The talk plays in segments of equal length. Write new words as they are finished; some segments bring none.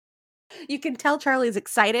You can tell Charlie's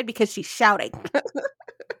excited because she's shouting.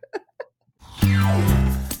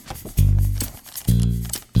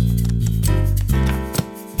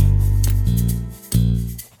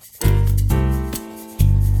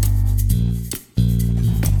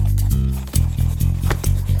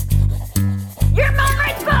 Your Mom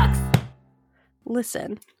Writes Books!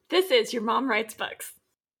 Listen, This is Your Mom Writes Books.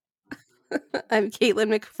 I'm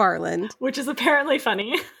Caitlin McFarland. Which is apparently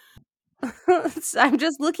funny. I'm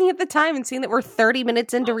just looking at the time and seeing that we're 30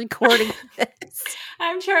 minutes into recording this.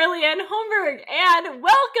 I'm Charlie Ann Holmberg, and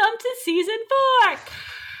welcome to Season 4!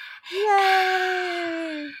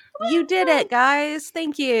 Yay! You did it, guys.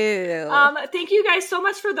 Thank you. Thank you guys so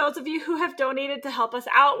much for those of you who have donated to help us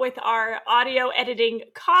out with our audio editing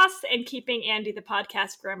costs and keeping Andy the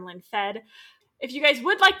podcast gremlin fed. If you guys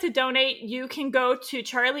would like to donate, you can go to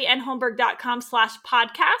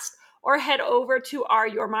charliennholmberg.com/podcast or head over to our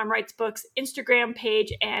Your Mom Writes Books Instagram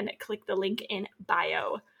page and click the link in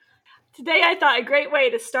bio. Today I thought a great way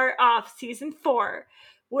to start off Season 4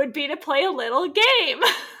 would be to play a little game.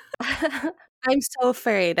 I'm so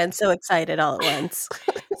afraid and so excited all at once.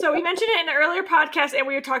 So we mentioned it in an earlier podcast, and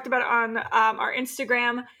we talked about it on our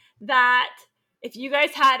Instagram, that if you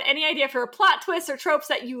guys had any idea for a plot twist or tropes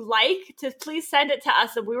that you like, to please send it to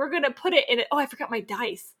us, and we were going to put it in I forgot my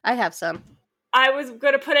dice. I have some. I was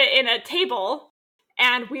going to put it in a table,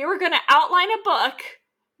 and we were going to outline a book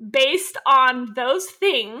based on those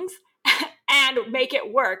things and make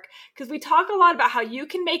it work. Because we talk a lot about how you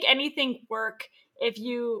can make anything work if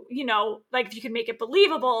you if you can make it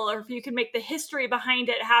believable, or if you can make the history behind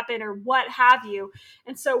it happen, or what have you.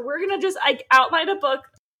 And so we're going to just outline a book,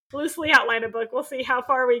 loosely outline a book. We'll see how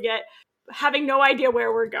far we get, having no idea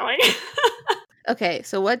where we're going. Okay,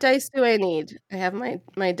 so what dice do I need? I have my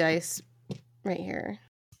dice right here.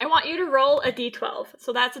 I want you to roll a d12.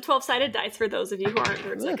 So that's a 12-sided dice for those of you who aren't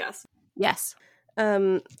nerds like us. Yes.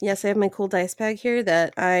 Yes, I have my cool dice bag here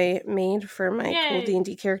that I made for my cool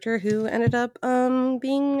D&D character who ended up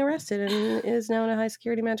being arrested and is now in a high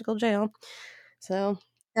security magical jail. So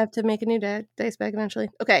I have to make a new dice bag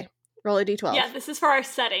eventually. Okay, roll a d12. Yeah, this is for our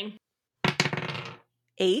setting.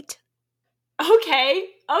 8. Okay,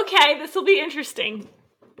 this will be interesting.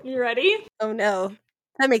 You ready? Oh no,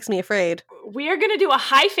 that makes me afraid. We are going to do a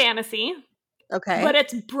high fantasy. Okay. But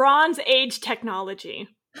it's Bronze Age technology.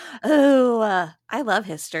 Oh, I love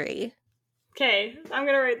history. Okay, I'm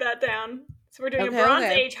going to write that down. So we're doing a Bronze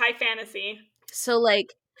Age high fantasy. So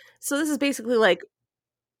this is basically like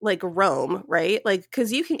Rome, right? Like,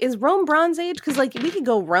 because is Rome Bronze Age? Because we could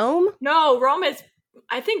go Rome. No,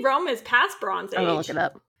 I think Rome is past Bronze Age. I'm gonna look it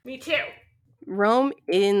up. Me too. Rome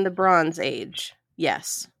in the Bronze Age.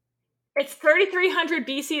 Yes. It's 3300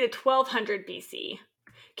 BC to 1200 BC.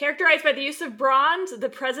 Characterized by the use of bronze, the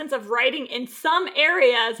presence of writing in some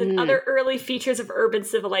areas, and other early features of urban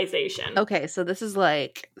civilization. Okay, so this is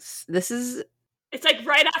it's like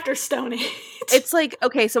right after Stone Age. It's like,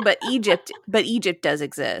 okay, so but Egypt does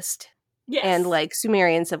exist. Yes. And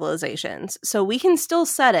Sumerian civilizations. So we can still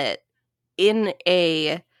set it in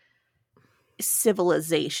a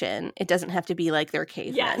civilization. It doesn't have to be like they're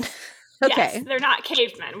cavemen. Yes. Okay. Yes, they're not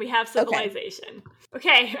cavemen. We have civilization.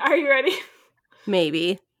 Okay, are you ready?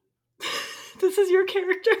 Maybe. This is your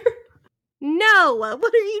character. No, what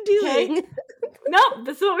are you doing? Okay. No,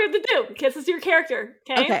 this is what we have to do. This is your character.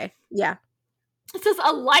 Okay, yeah. It says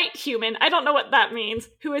a light human, I don't know what that means,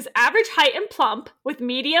 who is average height and plump, with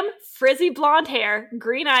medium, frizzy blonde hair,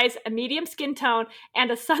 green eyes, a medium skin tone,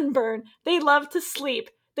 and a sunburn. They love to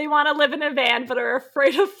sleep. They want to live in a van, but are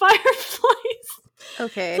afraid of fireplace.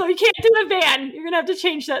 Okay. So you can't do a van. You're going to have to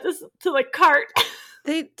change that to like cart.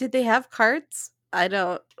 Did they have carts? I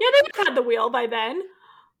don't. Yeah, they would have had the wheel by then.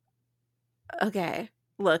 Okay.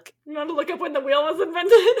 Look. You want to look up when the wheel was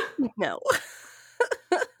invented? No.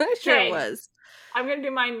 Sure it was. I'm going to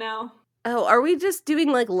do mine now. Oh, are we just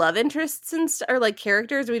doing love interests or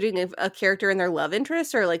characters? Are we doing a character and their love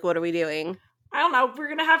interest, or what are we doing? I don't know. We're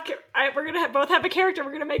gonna both have a character.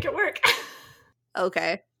 We're gonna make it work.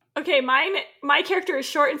 Okay. Okay, my character is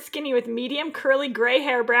short and skinny with medium curly gray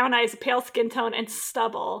hair, brown eyes, pale skin tone, and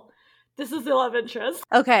stubble. This is the love interest.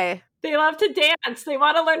 Okay. They love to dance. They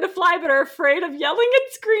want to learn to fly, but are afraid of yelling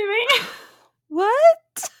and screaming.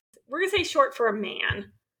 What? We're gonna say short for a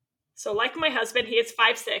man. So, like my husband, he is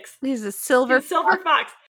 5'6". He's a silver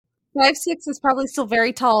fox. 5'6" is probably still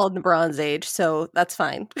very tall in the Bronze Age, so that's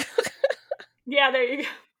fine. Yeah, there you go.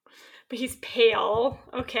 But he's pale.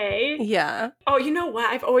 Okay. Yeah. Oh, you know what?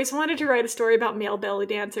 I've always wanted to write a story about male belly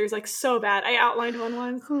dancers, so bad. I outlined one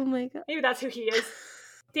once. Oh my god. Maybe that's who he is.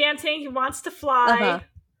 Dancing, he wants to fly.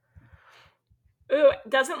 Ooh,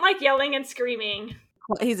 doesn't like yelling and screaming.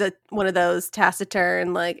 one of those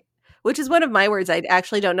taciturn, like, which is one of my words I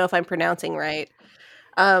actually don't know if I'm pronouncing right.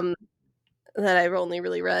 That I've only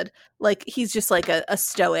really read. Like, he's just like a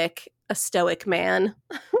stoic man.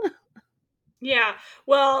 Yeah.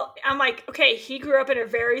 Well, I'm like, okay, he grew up in a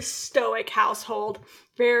very stoic household,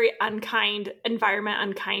 very unkind environment,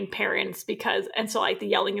 unkind parents, and so like the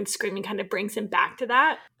yelling and screaming kind of brings him back to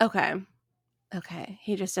that. Okay.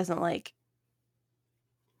 He just doesn't like.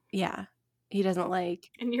 Yeah. He doesn't like.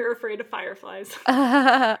 And you're afraid of fireflies.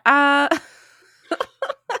 I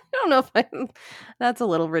don't know if that's a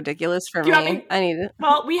little ridiculous for me. I need it.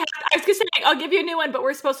 Well, I was gonna say, I'll give you a new one, but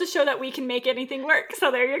we're supposed to show that we can make anything work.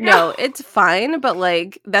 So there you go. No, it's fine, but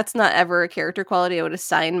like that's not ever a character quality I would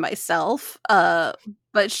assign myself. But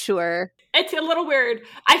sure. It's a little weird.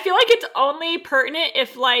 I feel like it's only pertinent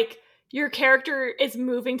if like your character is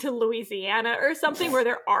moving to Louisiana or something where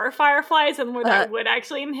there are fireflies and where that would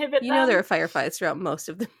actually inhibit them. You know there are fireflies throughout most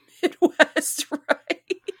of the Midwest, right?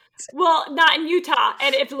 Well, not in Utah.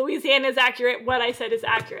 And if Louisiana is accurate, what I said is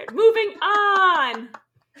accurate. Moving on.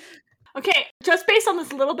 Okay, just based on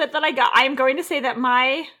this little bit that I got, I am going to say that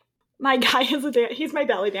my guy he's my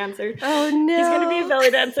belly dancer. Oh no. He's going to be a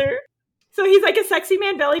belly dancer. So he's like a sexy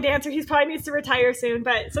man belly dancer. He probably needs to retire soon,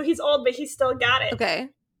 so he's old, but he's still got it.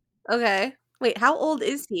 Okay. Wait, how old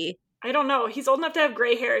is he? I don't know. He's old enough to have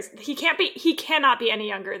gray hairs. He cannot be any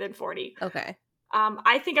younger than 40. Okay.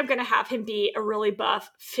 I think I'm going to have him be a really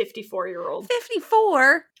buff 54-year-old.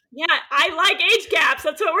 54? Yeah, I like age gaps.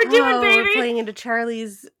 That's what we're doing, baby. We're playing into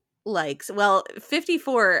Charlie's likes. Well,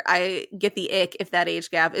 54, I get the ick if that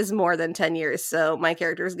age gap is more than 10 years. So my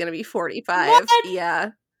character is going to be 45. What?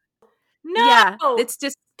 Yeah. No. Yeah, it's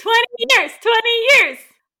just 20 years.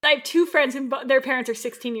 I have two friends and their parents are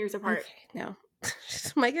 16 years apart. Okay, no.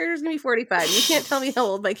 My character's going to be 45. You can't tell me how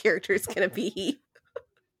old my character is going to be.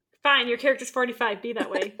 Fine, your character's 45. Be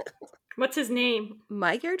that way. What's his name?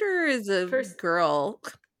 My character is a girl.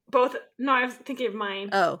 Both. No, I was thinking of mine.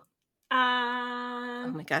 Oh.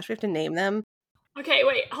 Oh my gosh, we have to name them. Okay,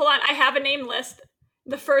 wait, hold on. I have a name list.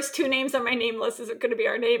 The first two names on my name list is going to be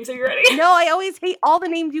our names. Are you ready? No, I always hate all the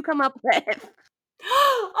names you come up with.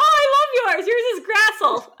 Oh, I love yours. Yours is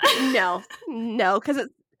Grassel. No, because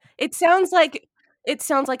it sounds like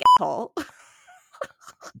asshole.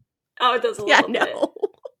 Oh, it does a little bit. No.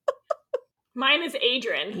 Mine is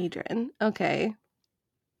Adrian. Adrian. Okay.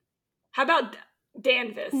 How about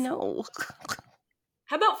Danvis? No.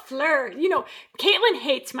 How about Fleur? You know, Caitlin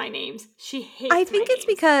hates my names. She hates I think it's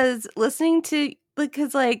because listening to,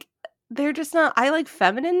 because like, they're just not, I like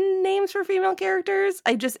feminine names for female characters.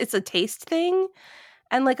 It's a taste thing.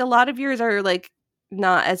 And like a lot of yours are like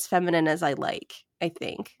not as feminine as I like, I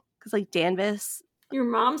think. Because like Danvis. Your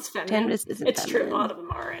mom's feminine. Danvis isn't It's feminine. true, a lot of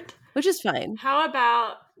them aren't. Which is fine. How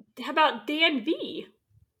about Danvia?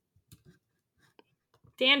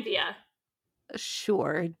 Danvia.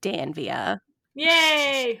 Sure, Danvia.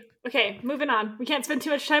 Yay! Okay, moving on. We can't spend too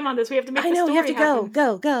much time on this. We have to make the story we have to happen.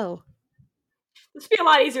 go. This would be a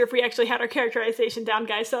lot easier if we actually had our characterization down,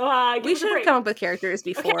 guys. So we should have come up with characters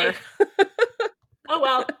before. Okay. Oh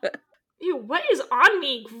well. Ew, what is on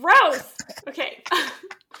me? Gross. Okay.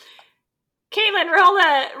 Caitlin,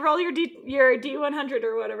 roll your D100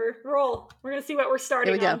 or whatever. Roll. We're gonna see what we're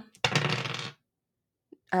starting. Here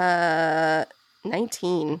we go.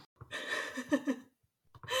 19.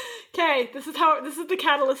 Okay, this is the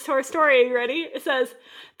catalyst to our story. Are you ready? It says,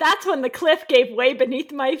 "That's when the cliff gave way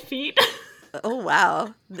beneath my feet." Oh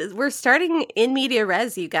wow, we're starting in media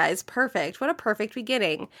res, you guys. Perfect. What a perfect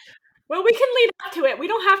beginning. Well, we can lead up to it. We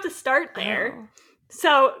don't have to start there. Oh.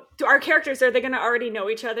 So, do our characters, are they going to already know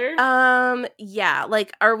each other? Yeah.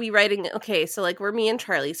 Like, are we writing? Okay, so like we're me and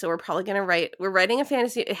Charlie, so we're probably going to we're writing a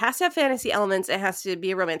fantasy. It has to have fantasy elements. It has to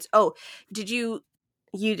be a romance. Oh, you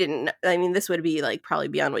didn't, I mean, this would be like probably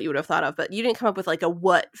beyond what you would have thought of, but you didn't come up with like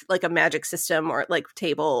a magic system or like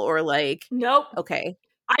table or like. Nope. Okay.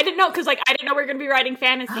 I didn't know, because like I didn't know we were going to be writing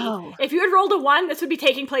fantasy. Oh. If you had rolled a 1, this would be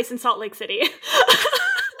taking place in Salt Lake City.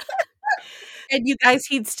 And you guys,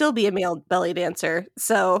 he'd still be a male belly dancer,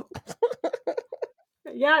 so.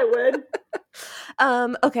 Yeah, I would.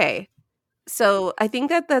 Okay. So I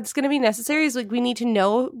think that's going to be necessary is like we need to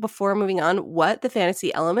know before moving on what the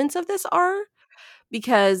fantasy elements of this are,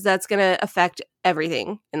 because that's going to affect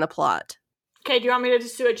everything in the plot. Okay, do you want me to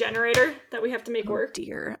just do a generator that we have to make work? Oh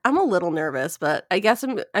dear. I'm a little nervous, but I guess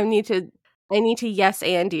I need to yes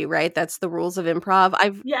and you, right? That's the rules of improv.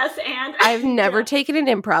 I've never taken an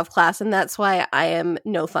improv class, and that's why I am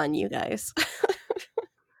no fun, you guys.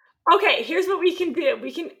 Okay, here's what we can do.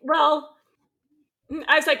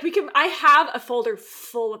 I have a folder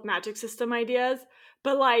full of magic system ideas,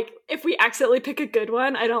 But, like, if we accidentally pick a good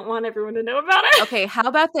one, I don't want everyone to know about it. Okay, how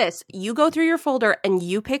about this? You go through your folder and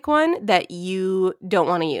you pick one that you don't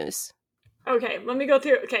want to use. Okay, let me go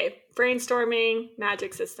through. Okay, brainstorming,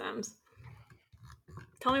 magic systems.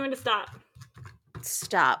 Tell me when to stop.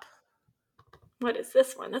 Stop. What is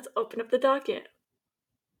this one? Let's open up the docket.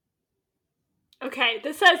 Okay,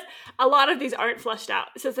 this says a lot of these aren't fleshed out.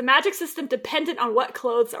 It says the magic system dependent on what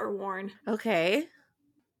clothes are worn. Okay.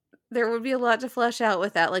 There would be a lot to flesh out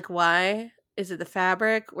with that. Like, why? Is it the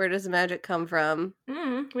fabric? Where does the magic come from?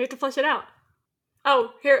 We have to flesh it out.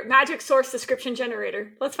 Oh, here, magic source description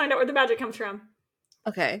generator. Let's find out where the magic comes from.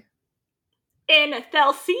 Okay. In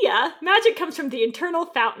Thalcia, magic comes from the internal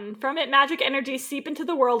fountain. From it, magic energies seep into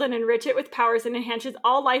the world and enrich it with powers and enhances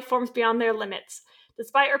all life forms beyond their limits.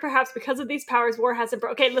 Despite or perhaps because of these powers, war hasn't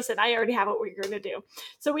broken. Okay, listen, I already have what we're going to do.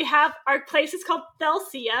 So we have, our place is called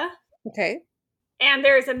Thalcia. Okay. And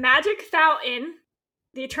there is a magic fountain,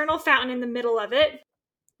 the eternal fountain in the middle of it.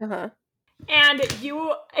 Uh-huh. And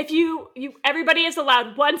everybody is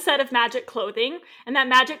allowed one set of magic clothing, and that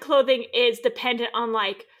magic clothing is dependent on,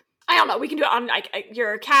 like, I don't know, we can do it on, like,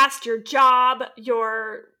 your caste, your job,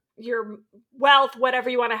 your wealth, whatever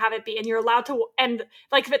you want to have it be, and you're allowed to, and,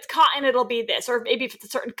 like, if it's cotton, it'll be this, or maybe if it's a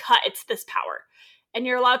certain cut, it's this power. And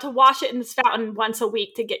you're allowed to wash it in this fountain once a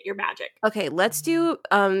week to get your magic. Okay, let's do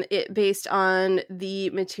it based on the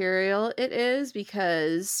material it is,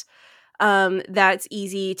 because that's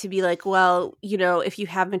easy to be like, well, you know, if you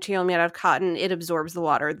have material made out of cotton, it absorbs the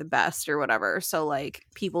water the best or whatever. So, like,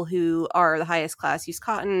 people who are the highest class use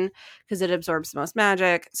cotton because it absorbs the most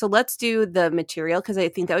magic. So let's do the material, because I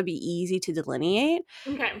think that would be easy to delineate.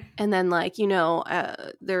 Okay. And then, like, you know,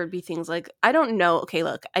 there would be things like, I don't know. Okay,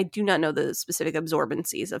 look, I do not know the specific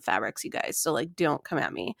absorbencies of fabrics, you guys. So, like, don't come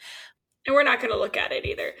at me. And we're not going to look at it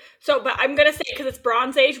either. So, but I'm going to say, because it's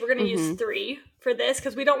Bronze Age, we're going to use 3 for this,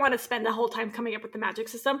 because we don't want to spend the whole time coming up with the magic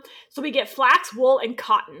system. So we get flax, wool, and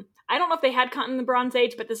cotton. I don't know if they had cotton in the Bronze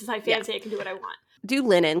Age, but this is high fantasy. I can do what I want. Do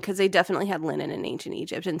linen, because they definitely had linen in ancient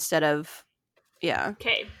Egypt instead of,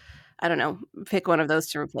 Okay. I don't know, pick one of those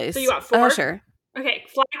to replace. So you want 4? Oh, sure. Okay,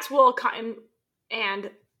 flax, wool, cotton,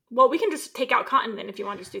 and, well, we can just take out cotton then if you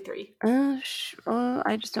want to just do 3.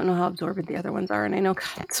 I just don't know how absorbent the other ones are, and I know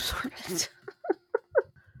cotton's absorbent.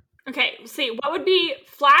 Okay, see, what would be,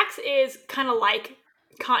 flax is kind of like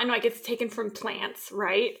cotton, like it's taken from plants,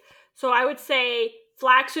 right? So I would say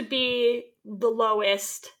flax would be the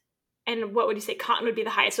lowest, and what would you say, cotton would be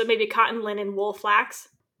the highest? So maybe cotton, linen, wool, flax?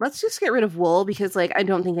 Let's just get rid of wool, because, like, I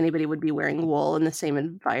don't think anybody would be wearing wool in the same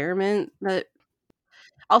environment.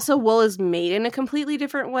 Also, wool is made in a completely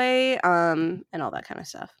different way, and all that kind of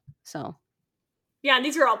stuff. So, yeah, and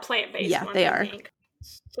these are all plant-based. Yeah, ones, they I are. think.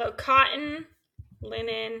 So cotton,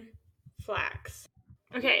 linen, flax.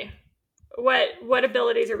 Okay, what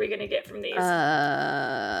abilities are we going to get from these?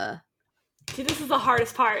 See, this is the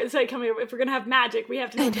hardest part. It's like, if we're going to have magic, we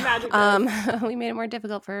have to know what the magic does. We made it more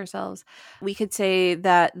difficult for ourselves. We could say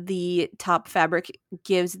that the top fabric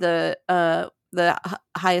gives the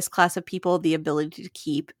highest class of people the ability to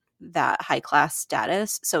keep that high class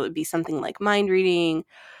status. So it would be something like mind reading,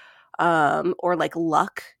 or like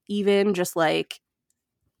luck, even, just like,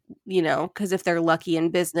 you know, because if they're lucky in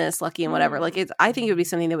business, lucky in whatever, like, I think it would be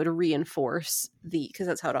something that would reinforce because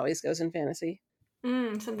that's how it always goes in fantasy.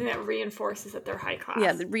 Something that reinforces that they're high class.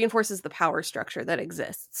 Yeah, that reinforces the power structure that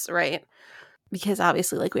exists, right? Because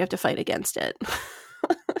obviously, like, we have to fight against it.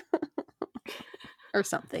 Or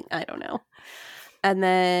something. I don't know. And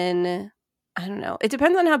then, I don't know. It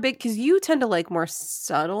depends on how big, because you tend to like more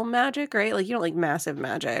subtle magic, right? Like, you don't like massive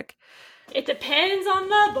magic. It depends on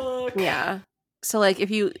the book. Yeah. So, like,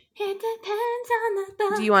 if you... It depends on the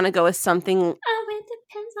book. Do you want to go with something... Oh, it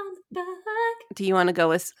depends on the book. Do you want to go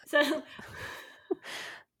with...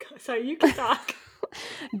 Sorry, you can talk.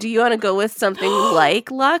 Do you want to go with something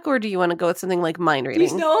like luck, or do you want to go with something like mind reading?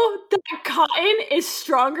 Do you know that cotton is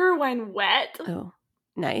stronger when wet? Oh,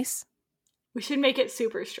 nice. We should make it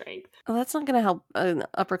super strength. Well, that's not going to help an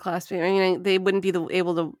upper class people. I mean, they wouldn't be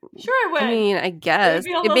able to... Sure it would. I mean, I guess.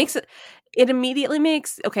 It immediately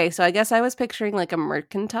makes... Okay, so I guess I was picturing like a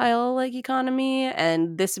mercantile like economy,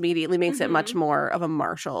 and this immediately makes it much more of a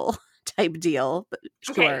martial type deal. But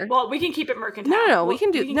sure. Okay, well, we can keep it mercantile. No, we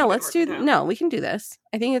can do... No, let's do... No, we can do this.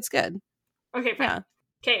 I think it's good. Okay, fine. Yeah.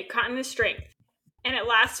 Okay, cotton is strength. And it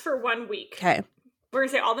lasts for 1 week. Okay. We're going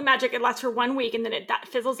to say all the magic, it lasts for 1 week, and then it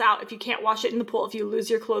fizzles out if you can't wash it in the pool. If you lose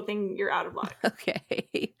your clothing, you're out of luck.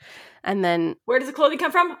 Okay. And then... Where does the clothing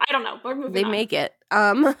come from? I don't know. We're moving on. They make it.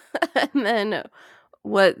 And then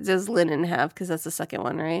what does linen have? Because that's the second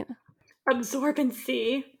one, right?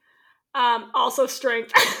 Absorbency. Also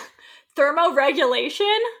strength.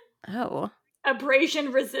 Thermoregulation. Oh.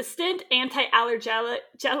 Abrasion resistant, anti-allergenic.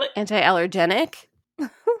 Anti-allergenic?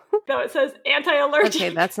 No, it says anti-allergic. Okay,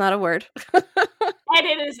 that's not a word. And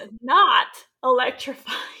it is not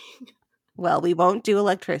electrifying. Well, we won't do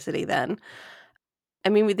electricity then. I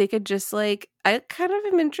mean, they could just, like, I kind of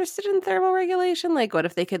am interested in thermoregulation. Like, what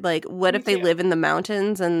if they could, like, what if they live in the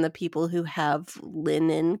mountains and the people who have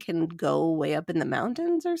linen can go way up in the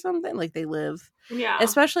mountains or something? Like, they live,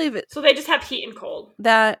 especially if so they just have heat and cold.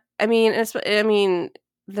 That, I mean,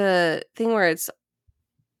 the thing where it's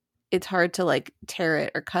hard to, like, tear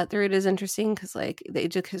it or cut through it is interesting because, like,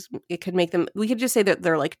 because it could make them, we could just say that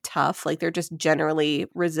they're, like, tough, like they're just generally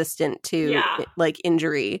resistant to like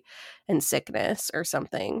injury and sickness or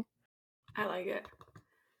something. I like it.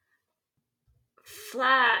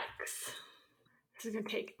 Flax. This is gonna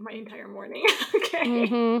take my entire morning. Okay.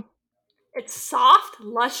 Mm-hmm. It's soft,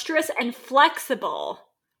 lustrous, and flexible.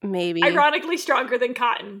 Maybe. Ironically stronger than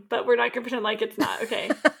cotton, but we're not gonna pretend like it's not. Okay.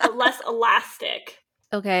 But less elastic.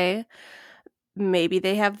 Okay. Maybe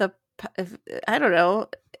they have I don't know.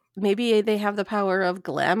 Maybe they have the power of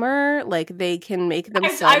glamour. Like, they can make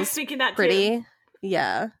themselves I was thinking that pretty. Too.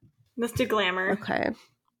 Yeah. Let's do glamour. Okay.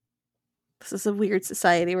 This is a weird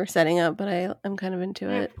society we're setting up, but I'm kind of into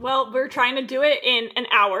it. Well, we're trying to do it in an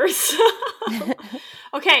hour. So.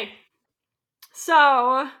 Okay.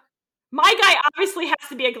 So, my guy obviously has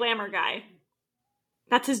to be a glamour guy.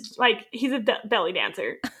 That's his, like, he's a belly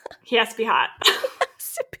dancer. He has to be hot. He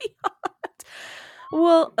has to be hot.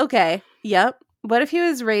 Well, okay. Yep. What if he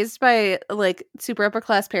was raised by, like, super upper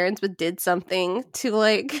class parents but did something to,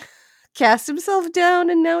 like, cast himself down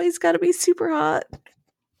and now he's got to be super hot?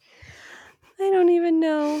 I don't even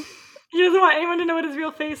know. He doesn't want anyone to know what his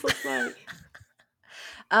real face looks like.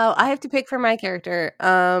 Oh, I have to pick for my character.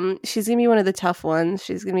 She's going to be one of the tough ones.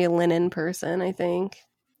 She's going to be a linen person, I think.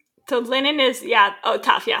 So linen is,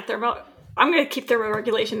 tough. Yeah, I'm going to keep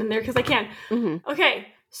thermoregulation in there because I can. Mm-hmm. Okay,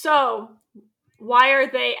 so why are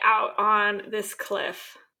they out on this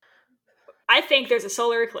cliff? I think there's a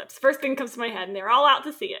solar eclipse. First thing comes to my head, and they're all out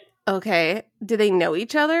to see it. Okay. Do they know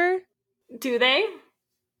each other? Do they?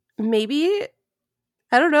 Maybe.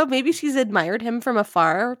 I don't know. Maybe she's admired him from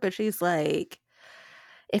afar, but she's like,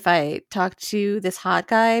 if I talk to this hot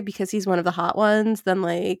guy because he's one of the hot ones, then,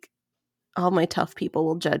 like, all my tough people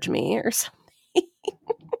will judge me or something.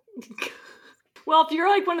 Well, if you're,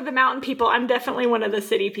 like, one of the mountain people, I'm definitely one of the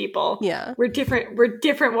city people. Yeah. We're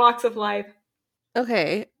different walks of life.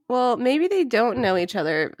 Okay. Well, maybe they don't know each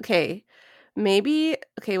other. Okay. Maybe.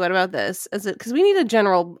 Okay, what about this? Because we need a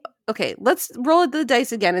general. Okay, let's roll the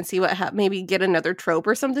dice again and see what maybe get another trope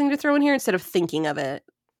or something to throw in here instead of thinking of it.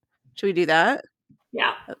 Should we do that?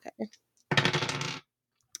 Yeah. Okay.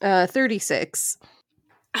 36.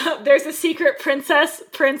 There's a secret princess,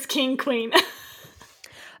 prince, king, queen.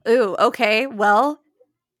 Ooh, okay. Well,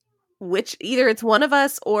 either it's one of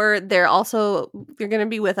us or they're going to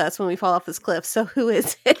be with us when we fall off this cliff. So who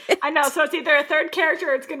is it? I know. So it's either a third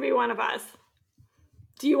character or it's going to be one of us.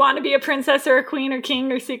 Do you want to be a princess or a queen or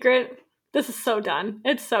king or secret? This is so done.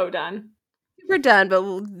 It's so done. We're done,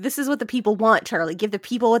 but this is what the people want, Charlie. Give the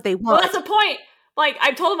people what they want. Well, that's the point. Like,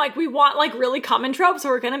 I told them, like, we want, like, really common tropes, so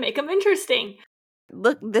we're going to make them interesting.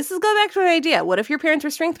 Look, this is go back to my idea. What if your parents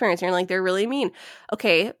were strength parents and you're like, they're really mean?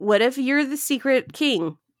 Okay, what if you're the secret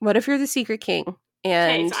king? What if you're the secret king?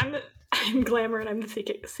 And okay, so I'm glamour and I'm the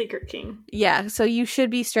secret king. Yeah, so you should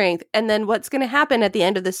be strength. And then what's going to happen at the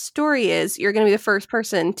end of the story is you're going to be the first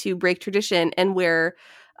person to break tradition and wear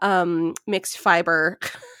mixed fiber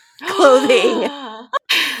clothing.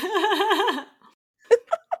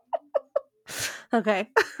 Okay.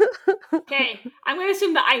 Okay, I'm going to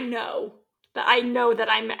assume that I know that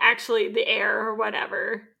I'm actually the heir or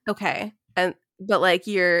whatever. Okay. But like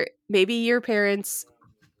maybe your parents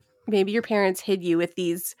hid you with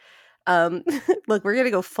these look, we're going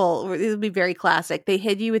to go full. This will be very classic. They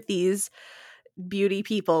hid you with these beauty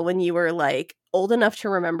people when you were like old enough to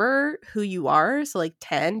remember who you are, so like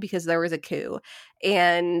 10, because there was a coup.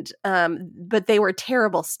 And but they were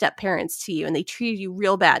terrible step parents to you and they treated you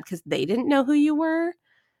real bad because they didn't know who you were.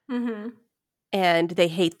 Mm-hmm. And they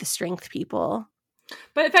hate the strength people.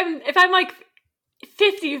 But if I'm like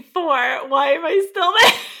 54, why am I still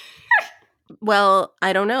there? Well,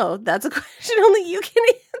 I don't know. That's a question only you can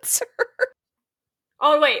answer.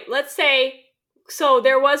 Oh, wait. Let's say, so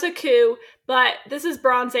there was a coup, but this is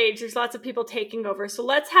Bronze Age. There's lots of people taking over. So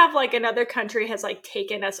let's have, like, another country has, like,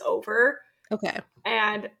 taken us over. Okay.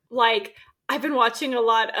 And, like, I've been watching a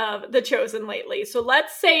lot of The Chosen lately. So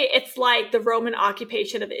let's say it's, like, the Roman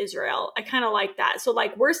occupation of Israel. I kind of like that. So,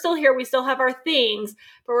 like, we're still here. We still have our things,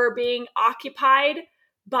 but we're being occupied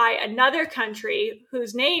by another country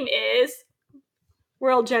whose name is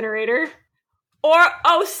World Generator or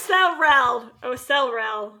Ocelrel.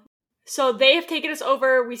 Ocelrel. So they have taken us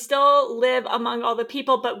over. We still live among all the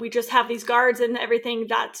people, but we just have these guards and everything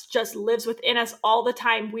that just lives within us all the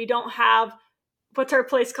time. We don't have, what's our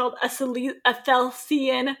place called? A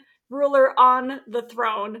Thelsian ruler on the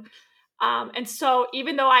throne. And so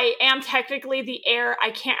even though I am technically the heir, I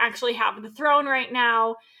can't actually have the throne right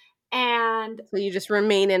now. And so you just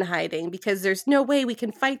remain in hiding because there's no way we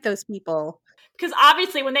can fight those people. Because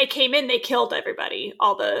obviously when they came in, they killed everybody,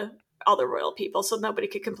 all the royal people, so nobody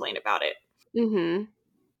could complain about it. Mm-hmm.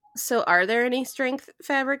 So are there any strength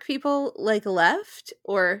fabric people like left,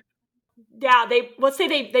 or? Yeah, let's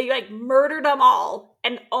say they like murdered them all,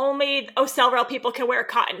 and only Ocelrel people can wear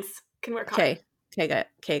cottons. Okay, got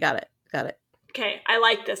it. Okay, I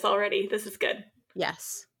like this already. This is good.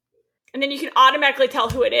 Yes. And then you can automatically tell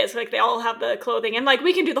who it is. Like, they all have the clothing. And, like,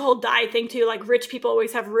 we can do the whole dye thing, too. Like, rich people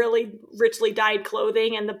always have really richly dyed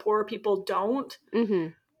clothing, and the poor people don't. Mm-hmm.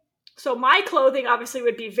 So my clothing, obviously,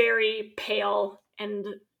 would be very pale and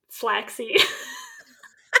flaxy.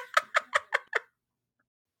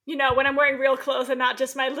 You know, when I'm wearing real clothes and not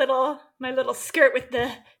just my little skirt with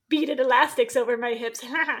the beaded elastics over my hips.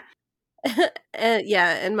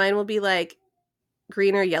 Yeah, and mine will be, like,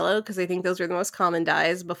 green or yellow, because I think those were the most common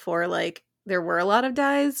dyes before, like, there were a lot of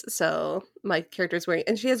dyes. So my character's wearing,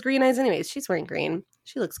 and she has green eyes anyways. She's wearing green.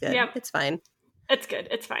 She looks good. Yep. It's fine. It's good.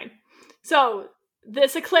 It's fine. So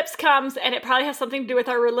this eclipse comes, and it probably has something to do with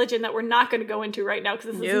our religion that we're not going to go into right now,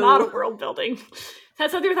 because this is not a world building. It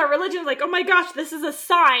has something to do with our religion. Like, oh my gosh, this is a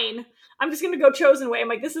sign. I'm just going to go chosen way. I'm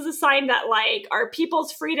like, this is a sign that, like, our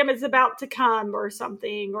people's freedom is about to come or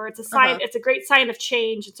something, or it's a sign. It's a great sign of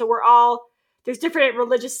change. And so we're all, there's different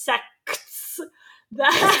religious sects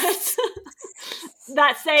that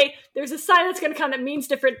say there's a sign that's going to come that means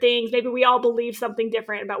different things. Maybe we all believe something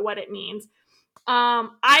different about what it means.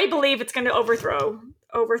 I believe it's going to overthrow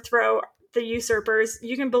the usurpers.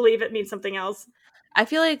 You can believe it means something else. I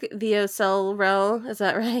feel like the Ocelrel, is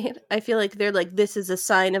that right? I feel like they're like, this is a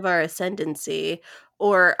sign of our ascendancy.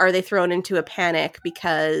 Or are they thrown into a panic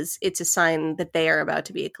because it's a sign that they are about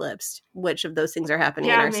to be eclipsed? Which of those things are happening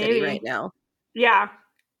in our city right now? Yeah.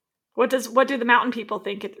 What do the mountain people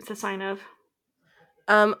think it's a sign of?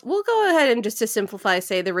 We'll go ahead and, just to simplify,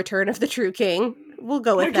 say the return of the true king. We'll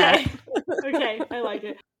go with that. Okay, I like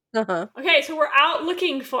it. Okay, so we're out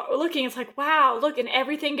looking. It's like, wow, look, and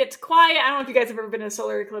everything gets quiet. I don't know if you guys have ever been in a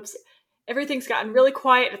solar eclipse. Everything's gotten really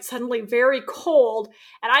quiet. It's suddenly very cold,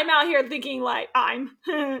 and I'm out here thinking like,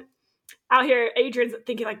 Adrian's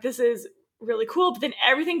thinking like, this is really cool, but then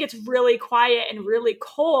everything gets really quiet and really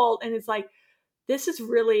cold, and it's like, this is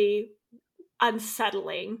really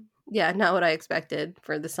unsettling. Yeah, not what I expected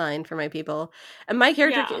for the sign for my people. And my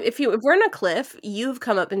character, if we're on a cliff, you've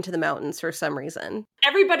come up into the mountains for some reason.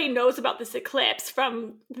 Everybody knows about this eclipse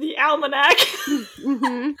from the almanac.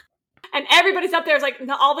 Mm-hmm. And everybody's up there. It's like,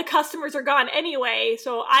 all the customers are gone anyway,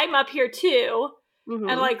 so I'm up here too. Mm-hmm.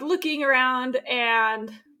 And like looking around, and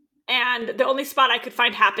the only spot I could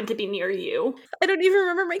find happened to be near you. I don't even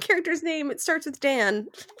remember my character's name. It starts with Dan.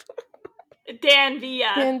 Dan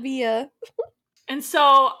Villa. Dan Villa. And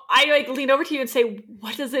so I like lean over to you and say,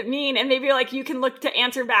 what does it mean? And maybe like you can look to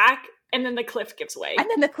answer back, and then the cliff gives way.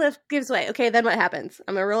 Okay, then what happens?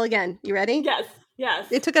 I'm gonna roll again. You ready? Yes.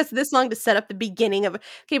 It took us this long to set up the beginning of.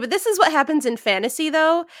 Okay, but this is what happens in fantasy,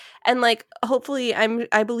 though, and like hopefully,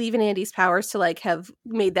 I believe in Andy's powers to like have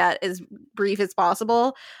made that as brief as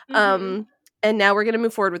possible. Mm-hmm. And now we're gonna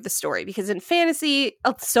move forward with the story, because in fantasy,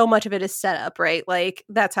 so much of it is set up, right? Like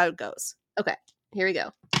that's how it goes. Okay, here we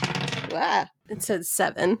go. Ah, it says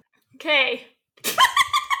 7. Okay.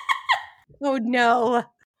 Oh no.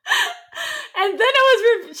 And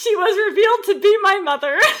then she was revealed to be my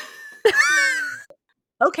mother.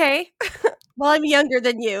 Okay. Well, I'm younger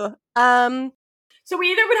than you. So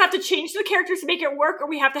we either would have to change the characters to make it work, or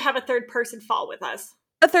we have to have a third person fall with us.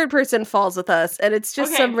 A third person falls with us, and it's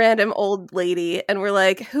just some random old lady, and we're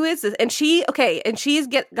like, who is this? And she's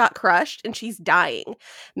got crushed, and she's dying.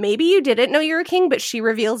 Maybe you didn't know you're a king, but she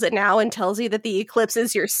reveals it now and tells you that the eclipse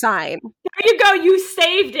is your sign. There you go, you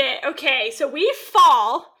saved it. Okay, so we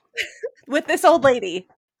fall. With this old lady.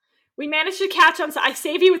 We managed to catch on, so I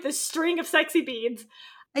save you with this string of sexy beads.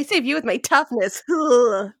 I save you with my toughness.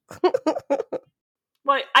 Well,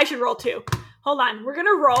 I should roll too. Hold on. We're going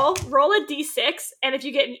to roll a d6, and if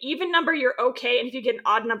you get an even number, you're okay, and if you get an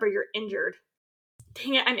odd number, you're injured.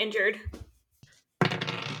 Dang it, I'm injured.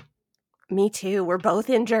 Me too. We're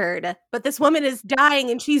both injured. But this woman is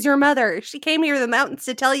dying, and she's your mother. She came here to the mountains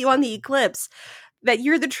to tell you on the eclipse. that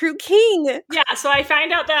you're the true king. Yeah, so I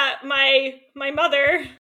find out that my mother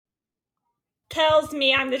tells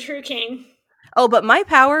me I'm the true king. Oh, but my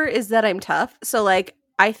power is that I'm tough. So, like,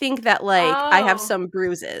 I think that, like, I have some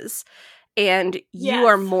bruises and you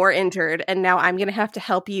are more injured. And now I'm going to have to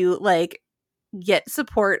help you, like, get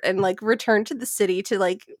support and, like, return to the city to,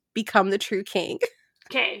 like, become the true king.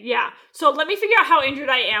 Okay, yeah. So let me figure out how injured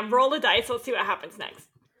I am. Roll a dice. Let's see what happens next.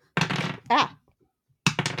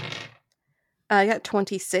 I got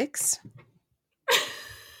 26.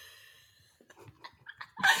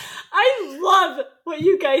 I love what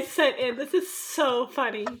you guys sent in. This is so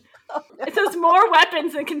funny. Oh, no. It says more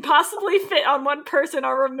weapons than can possibly fit on one person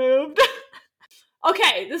are removed.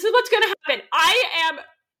 Okay, this is what's going to happen. I am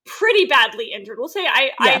pretty badly injured. We'll say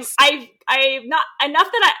I'm not enough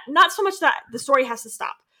that not so much that the story has to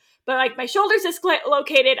stop, but like my shoulder's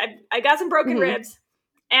dislocated. I got some broken ribs,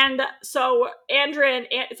 and so Andrin,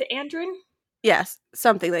 is it Andrin? Yes,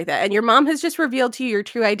 something like that. And your mom has just revealed to you your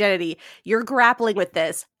true identity. You're grappling with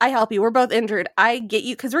this. I help you. We're both injured. I get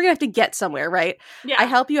you, because we're going to have to get somewhere, right? Yeah. I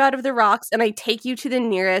help you out of the rocks, and I take you to the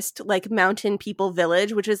nearest, like, mountain people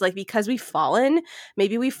village, which is, like, because we've fallen.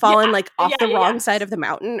 Maybe we've fallen, like, off the wrong side of the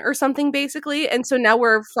mountain or something, basically. And so now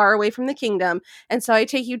we're far away from the kingdom. And so I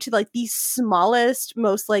take you to, like, the smallest,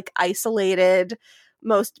 most, like, isolated,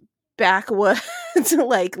 most backwoods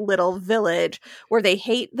like little village where they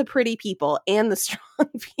hate the pretty people and the strong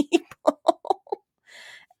people.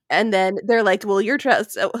 And then they're like, well, you're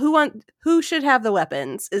who should have the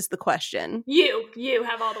weapons is the question. You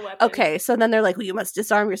have all the weapons. Okay, so then they're like, well, you must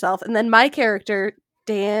disarm yourself. And then my character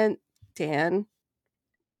Danvia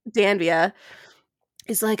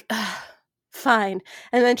is like, fine.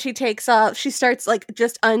 And then she takes off, she starts like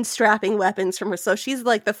just unstrapping weapons from her, so she's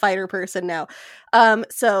like the fighter person now.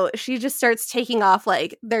 So she just starts taking off,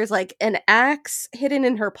 like there's like an axe hidden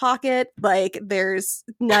in her pocket, like there's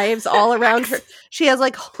knives all around her. She has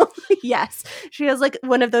like yes, she has like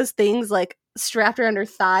one of those things like strapped around her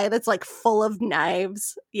thigh that's like full of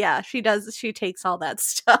knives. Yeah, she takes all that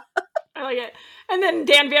stuff. I like it. And then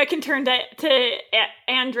Danvia can turn to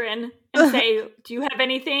Andrin and say, do you have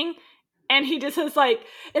anything? And he just has like,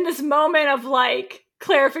 in this moment of like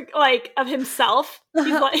like of himself,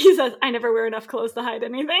 he says, I never wear enough clothes to hide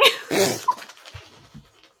anything. And the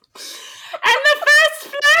first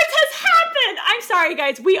flirt has happened. I'm sorry,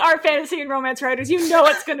 guys. We are fantasy and romance writers. You know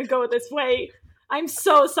it's going to go this way. I'm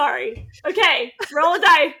so sorry. Okay, roll a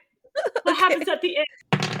die. What happens at the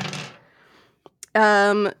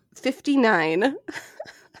end? 59.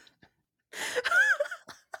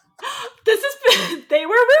 They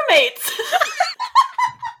were roommates.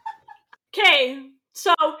 Okay,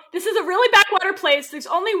 so this is a really backwater place. There's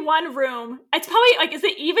only one room. It's probably like, is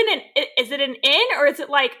it an inn or is it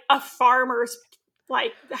like a farmer's,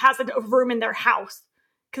 like has a room in their house?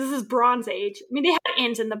 Because this is Bronze Age. I mean, they had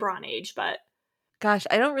inns in the Bronze Age, but gosh,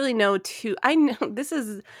 I don't really know I know this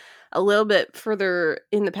is a little bit further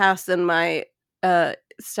in the past than my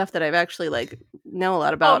stuff that I've actually like know a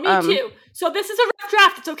lot about. Oh, me too. So this is a rough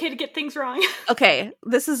draft. It's okay to get things wrong. Okay,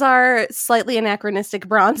 this is our slightly anachronistic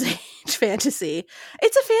Bronze Age fantasy.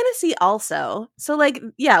 It's a fantasy also. So like,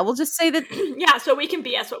 yeah, we'll just say that yeah, so we can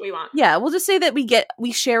BS what we want. Yeah, we'll just say that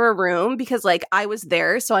we share a room because like I was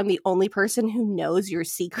there, so I'm the only person who knows your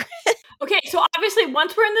secret. Okay, so obviously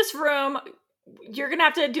once we're in this room, you're going to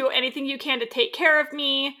have to do anything you can to take care of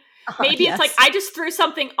me. Maybe yes. It's like I just threw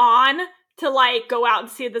something on to like go out and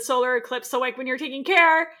see the solar eclipse. So like when you're taking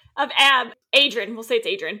care of Adrian, we'll say it's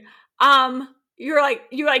Adrian. You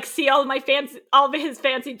see all of his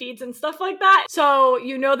fancy beads and stuff like that. So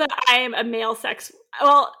you know that I am a male sex.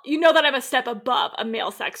 Well, you know that I'm a step above a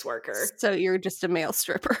male sex worker. So you're just a male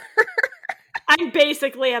stripper. I'm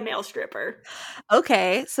basically a male stripper.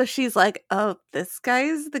 Okay, so she's like, "Oh, this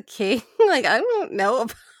guy's the king." Like I don't know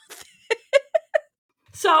about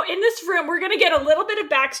So in this room, we're going to get a little bit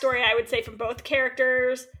of backstory, I would say, from both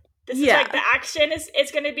characters. This is like the action is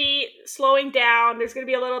going to be slowing down. There's going to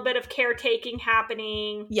be a little bit of caretaking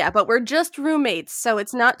happening. Yeah, but we're just roommates, so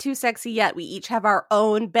it's not too sexy yet. We each have our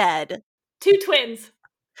own bed. Two twins.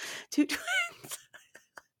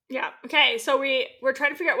 Yeah. Okay, so we're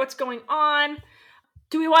trying to figure out what's going on.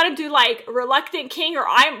 Do we want to do like reluctant king, or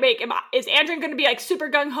is Andrew going to be like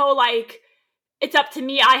super gung-ho, like it's up to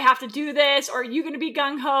me, I have to do this, or are you going to be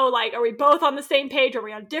gung-ho? Like, are we both on the same page? Are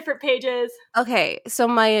we on different pages? Okay, so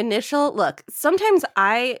my initial look, sometimes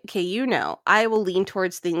I will lean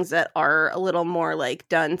towards things that are a little more like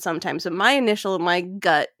done sometimes. But my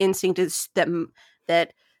gut instinct is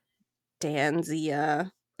that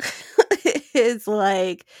Danzia is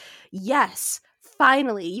like, yes,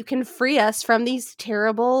 finally, you can free us from these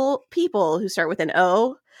terrible people who start with an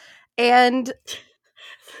O. And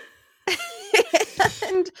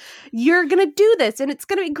and you're gonna do this and it's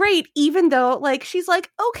gonna be great, even though like she's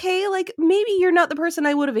like, okay, like maybe you're not the person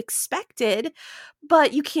I would have expected,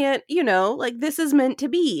 but you can't, like this is meant to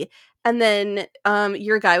be. And then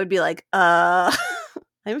your guy would be like, I'm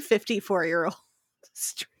a 54-year-old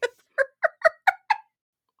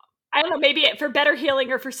I don't know, maybe for better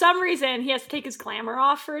healing or for some reason he has to take his glamour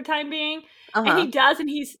off for a time being. And he does, and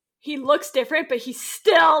he looks different, but he's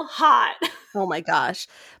still hot. Oh my gosh.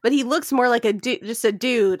 But he looks more like just a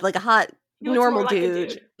dude, like a hot, normal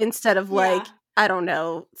dude, instead of like, I don't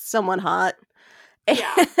know, someone hot.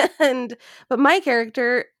 Yeah. But my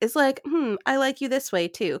character is like, I like you this way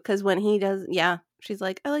too. Because when he does, she's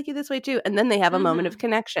like, I like you this way too. And then they have a moment of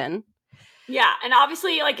connection. Yeah, and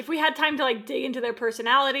obviously, like, if we had time to, like, dig into their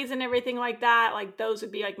personalities and everything like that, like, those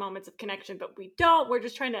would be, like, moments of connection, but we don't. We're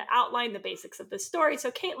just trying to outline the basics of this story.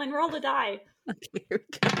 So, Caitlin, roll the die. Okay, here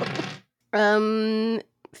we go.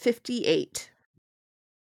 58.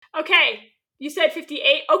 Okay, you said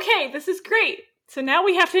 58. Okay, this is great. So now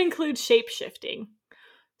we have to include shape-shifting.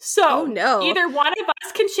 So, either one of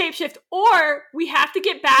us can shapeshift, or we have to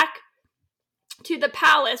get back to the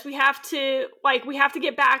palace. We have to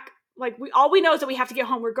get back. Like, all we know is that we have to get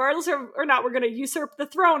home, regardless or not we're going to usurp the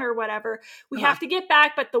throne or whatever. We have to get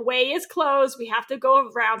back, but the way is closed. We have to go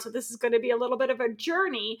around, so this is going to be a little bit of a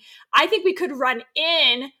journey. I think we could run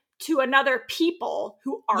in to another people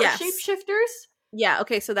who are shapeshifters. Yeah,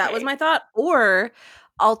 okay, so that was my thought. Or,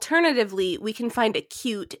 alternatively, we can find a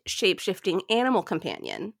cute shape-shifting animal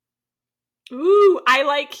companion. Ooh, I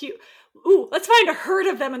like cute. Ooh, let's find a herd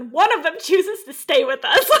of them, and one of them chooses to stay with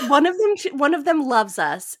us. One of them loves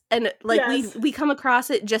us, and like we come across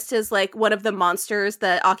it just as like one of the monsters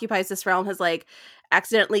that occupies this realm has like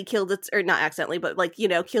accidentally killed its, or not accidentally, but like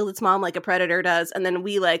killed its mom like a predator does, and then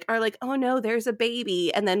we like are like, oh no, there's a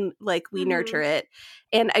baby, and then like we nurture it.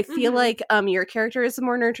 And I feel like your character is the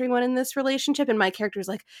more nurturing one in this relationship, and my character is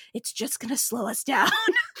like, it's just gonna slow us down.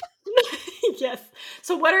 Yes.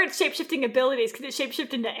 So what are its shape-shifting abilities? Can it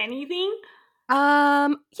shape-shift into anything? Yeah,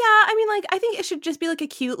 I mean, like, I think it should just be like a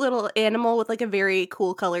cute little animal with like a very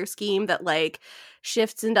cool color scheme that like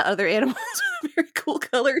shifts into other animals with a very cool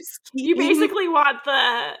color scheme. You basically want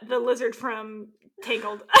the lizard from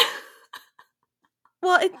Tangled.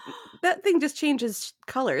 Well, that thing just changes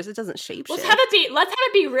colors. It doesn't shapeshift. Let's have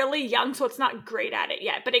it be really young, so it's not great at it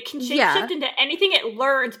yet, but it can shapeshift into anything it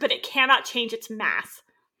learns, but it cannot change its mass.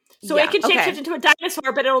 So it can shapeshift into a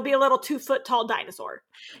dinosaur, but it'll be a little 2-foot tall dinosaur.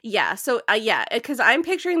 Yeah. So because I'm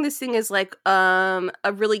picturing this thing as like a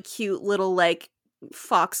really cute little like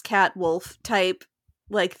fox, cat, wolf type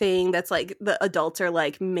like thing that's like the adults are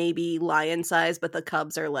like maybe lion size, but the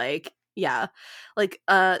cubs are like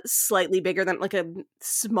slightly bigger than like a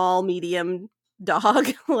small medium dog,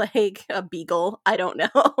 like a beagle. I don't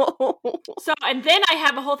know. So, and then I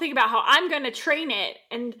have a whole thing about how I'm going to train it,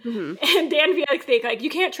 and Dan Vieck think like, you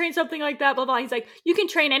can't train something like that, blah blah. He's like, you can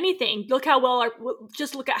train anything. Look at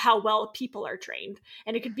how well people are trained,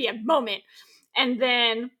 and it could be a moment. And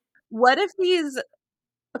then, what if these?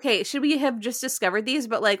 Okay, should we have just discovered these?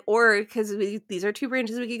 But like, or because these are two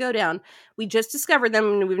branches we could go down. We just discovered them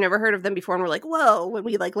and we've never heard of them before, and we're like, whoa! When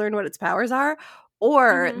we like learn what its powers are.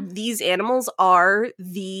 Or these animals are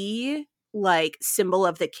the like symbol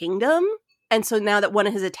of the kingdom. And so now that one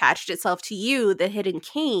has attached itself to you, the hidden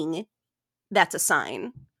king, that's a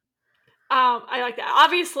sign. I like that.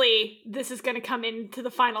 Obviously, this is going to come into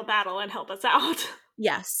the final battle and help us out.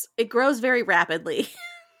 Yes, it grows very rapidly.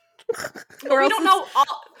 We don't know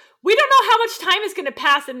how much time is going to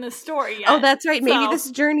pass in this story yet. Oh, that's right. Maybe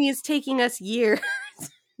this journey is taking us years.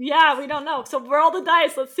 Yeah, we don't know. So roll the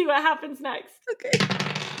dice. Let's see what happens next. Okay.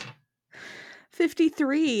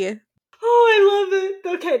 53. Oh, I love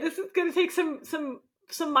it. Okay, this is going to take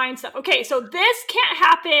some mind stuff. Okay, so this can't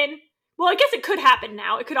happen. Well, I guess it could happen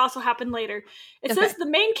now. It could also happen later. It says the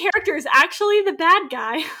main character is actually the bad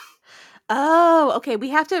guy. Oh, okay. We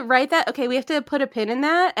have to write that. Okay, we have to put a pin in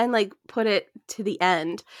that and like put it to the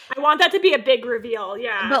end. I want that to be a big reveal.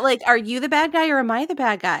 Yeah. But like, are you the bad guy or am I the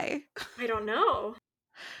bad guy? I don't know.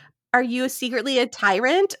 Are you secretly a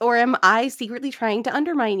tyrant or am I secretly trying to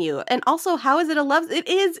undermine you? And also, how is it a love?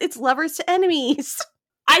 It's lovers to enemies.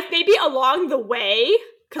 Maybe along the way,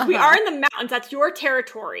 because we are in the mountains. That's your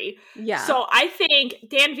territory. Yeah. So I think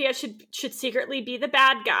Danvia should secretly be the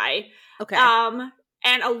bad guy. Okay.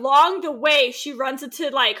 And along the way, she runs into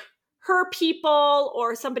like her people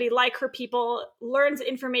or somebody like her people, learns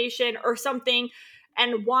information or something,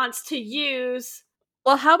 and wants to use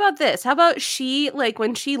Well, how about this? How about she, like,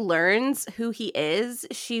 when she learns who he is,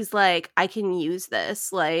 she's like, I can use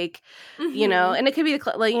this, like, and it could be,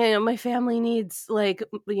 like, my family needs, like,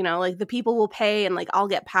 like, the people will pay and, like, I'll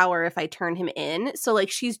get power if I turn him in. So, like,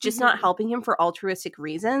 she's just not helping him for altruistic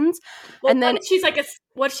reasons. Well, and then what if she's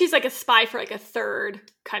like a spy for, like, a third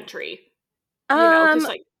country? Because,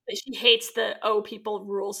 like, she hates the people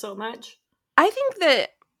rule so much. I think that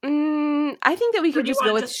we could just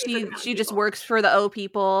go with she just works for the O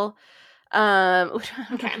people.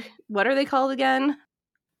 Okay. What are they called again?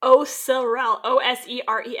 Oserel. Oserel.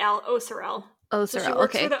 Oserel. Oserel. So she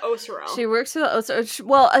works for the Oserel. She works for the Oserel.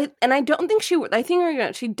 Well, I don't think I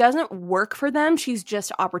think she doesn't work for them. She's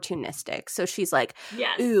just opportunistic. So she's like,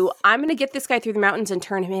 ooh, I'm going to get this guy through the mountains and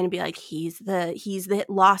turn him in and be like, he's the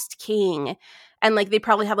lost king. And, like, they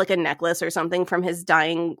probably have, like, a necklace or something from his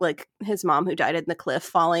dying, like, his mom who died in the cliff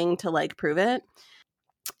falling to, like, prove it.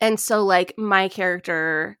 And so, like, my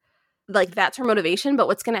character, like, that's her motivation. But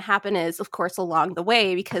what's going to happen is, of course, along the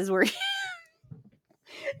way, because we're you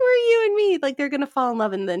and me, like, they're going to fall in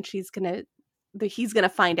love, and then he's going to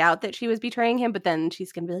find out that she was betraying him, but then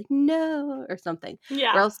she's going to be like, no, or something.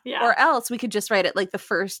 Yeah. Or else we could just write it like the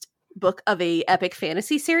first book of a epic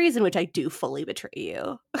fantasy series in which I do fully betray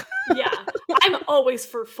you. Yeah. I'm always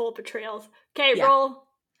for full betrayals. Okay, yeah. Roll.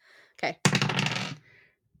 Okay.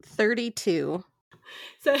 32.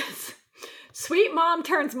 Says, sweet mom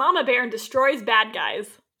turns mama bear and destroys bad guys.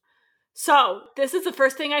 So, this is the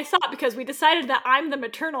first thing I saw because we decided that I'm the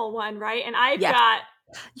maternal one, right? And I've got...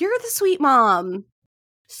 You're the sweet mom.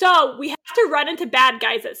 So, we have to run into bad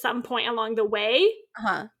guys at some point along the way.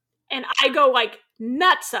 Uh-huh. And I go, like,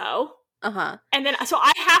 nutso. Uh-huh. And then, so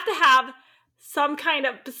I have to have some kind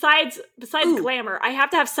of, besides glamour, I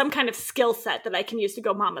have to have some kind of skill set that I can use to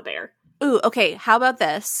go mama bear. Ooh, okay. How about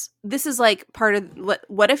this? This is like part of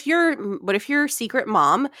what if your secret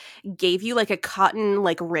mom gave you like a cotton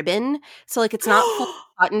like ribbon? So like it's not full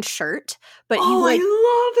cotton shirt, but you like I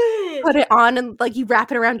love it. Put it on and like you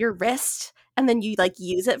wrap it around your wrist and then you like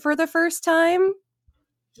use it for the first time.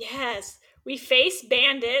 Yes. We face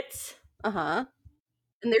bandits. Uh-huh.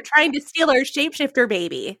 And they're trying to steal our shapeshifter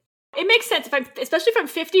baby. It makes sense especially if I'm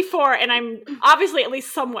 54 and I'm obviously at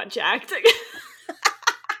least somewhat jacked.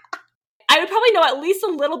 I would probably know at least a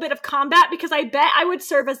little bit of combat because I bet I would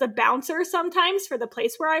serve as a bouncer sometimes for the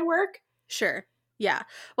place where I work. Sure. Yeah.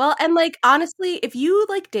 Well, and like honestly, if you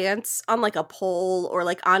like dance on like a pole or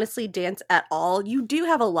like honestly dance at all, you do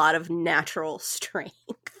have a lot of natural strength.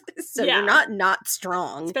 So you're not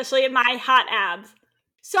strong. Especially in my hot abs.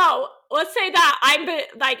 So let's say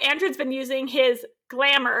that Andron's been using his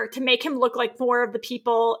glamour to make him look like more of the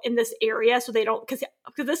people in this area so they don't, because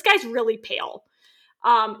this guy's really pale.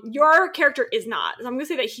 Your character is not. So I'm going to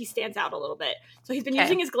say that he stands out a little bit. So he's been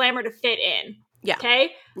using his glamour to fit in. Yeah.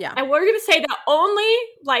 Okay? Yeah. And we're going to say that only,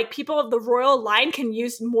 like, people of the royal line can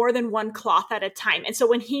use more than one cloth at a time. And so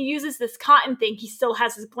when he uses this cotton thing, he still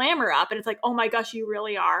has his glamour up. And it's like, oh my gosh, you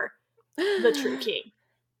really are the true king.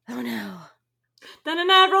 Oh no.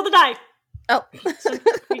 Da-da-da, roll the die. Oh. So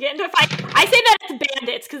we get into a fight. I say that it's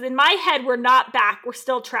bandits, because in my head, we're not back. We're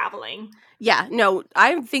still traveling. Yeah, no,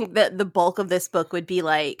 I think that the bulk of this book would be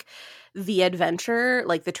like the adventure,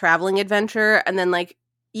 like the traveling adventure, and then like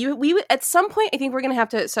we at some point I think we're gonna have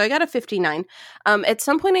to. So I got a 59. At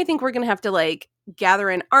some point I think we're gonna have to like gather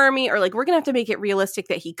an army, or like we're gonna have to make it realistic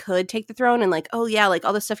that he could take the throne, and like oh yeah, like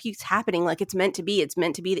all this stuff keeps happening, like it's meant to be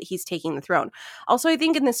that he's taking the throne. Also, I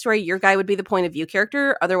think in this story your guy would be the point of view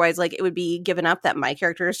character. Otherwise, like it would be given up that my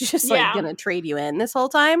character is just like gonna trade you in this whole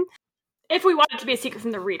time. If we want it to be a secret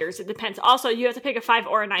from the readers, it depends. Also, you have to pick a 5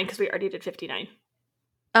 or a 9 because we already did 59.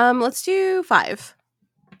 Let's do 5.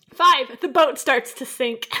 5. The boat starts to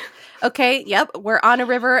sink. Okay, yep. We're on a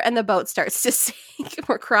river and the boat starts to sink.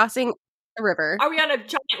 We're crossing a river. Are we on a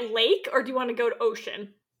giant lake or do you want to go to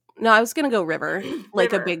ocean? No, I was going to go river.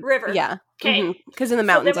 Like a big river. Yeah. Okay. Because in the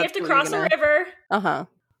mountains, so then we have to cross a river. Uh-huh.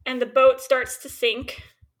 And the boat starts to sink.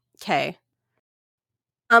 Okay.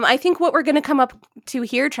 I think what we're going to come up to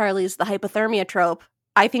here, Charlie, is the hypothermia trope.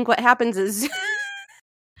 I think what happens is...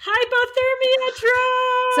 hypothermia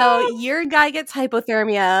trope! So your guy gets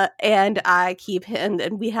hypothermia, and I keep him,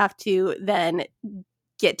 and we have to then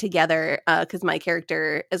get together, because my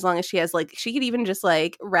character, as long as she has, like, she could even just,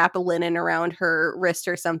 like, wrap a linen around her wrist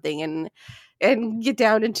or something and get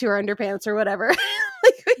down into her underpants or whatever.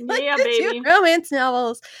 Yeah, baby. Romance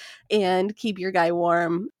novels. And keep your guy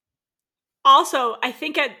warm. Also, I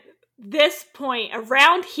think at this point,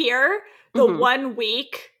 around here, the 1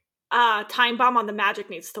 week time bomb on the magic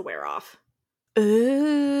needs to wear off.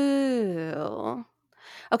 Ooh.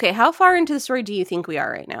 Okay, how far into the story do you think we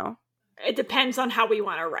are right now? it depends on how we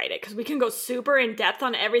want to write it, because we can go super in depth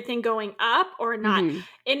on everything going up or not. Mm-hmm.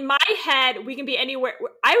 In my head, we can be anywhere.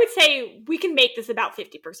 I would say we can make this about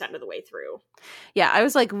 50% of the way through. Yeah, I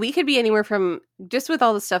was like, we could be anywhere from, just with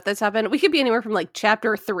all the stuff that's happened, we could be anywhere from like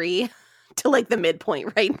chapter 3 to like the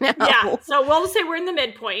midpoint right now. Yeah, so we'll say we're in the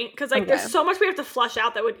midpoint, because like Okay. there's so much we have to flush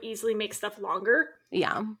out that would easily make stuff longer.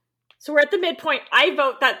 Yeah. So we're at the midpoint. I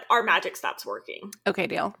vote that our magic stops working. Okay,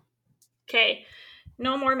 deal. Okay,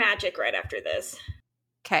 no more magic right after this.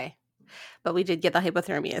 Okay. But we did get the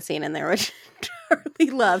hypothermia scene in there, which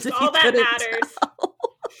Charlie loves. If All you that couldn't matters. tell.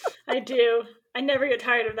 I do. I never get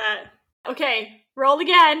tired of that. Okay, roll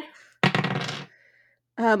again.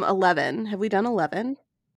 11. Have we done 11?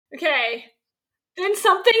 Okay. Then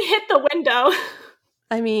something hit the window.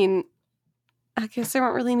 I mean, I guess there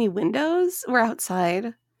weren't really any windows. We're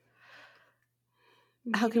outside.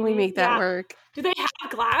 How can we make that work? Do they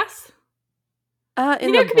have glass?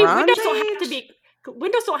 In the Bronze windows don't have to be.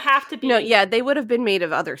 Windows don't have to be. No, yeah, they would have been made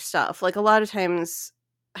of other stuff. Like a lot of times,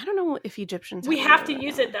 I don't know if Egyptians. We have to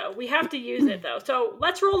use it though. We have to use it though. So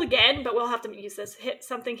let's roll again, but we'll have to use this. Hit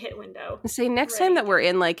window. Say next time that we're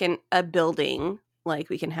in like a building, like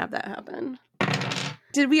we can have that happen.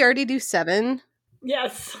 Did we already do 7?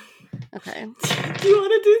 Yes. Okay. Do you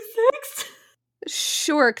want to do 6?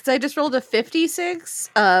 Sure, because I just rolled a 56.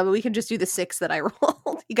 We can just do the 6 that I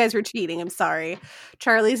rolled. You guys were cheating. I'm sorry.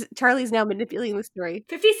 Charlie's now manipulating the story.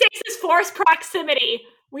 56 is forced proximity.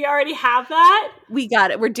 We already have that. We got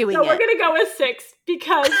it. We're doing it. So we're gonna go with 6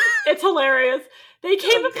 because it's hilarious. They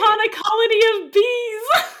came upon a colony of bees.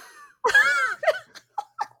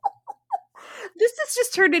 This has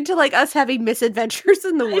just turned into like us having misadventures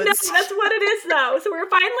in the woods. No, that's what it is though. So we're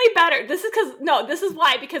finally better. This is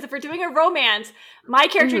why, because if we're doing a romance, my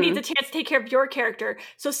character needs a chance to take care of your character.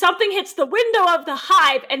 So something hits the window of the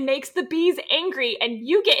hive and makes the bees angry, and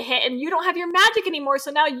you get hit and you don't have your magic anymore, so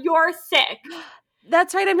now you're sick.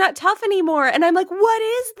 That's right, I'm not tough anymore. And I'm like, what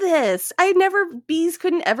is this? Bees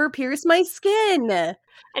couldn't ever pierce my skin.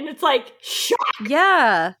 And it's like, shock.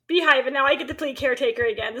 Yeah. Beehive, and now I get to play caretaker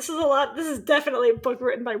again. This is definitely a book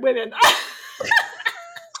written by women.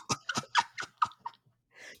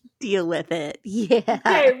 Deal with it. Yeah.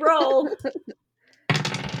 Okay, roll.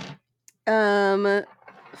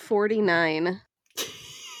 49.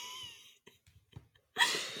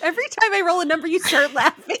 Every time I roll a number, you start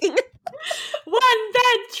laughing. One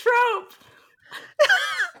bed trope.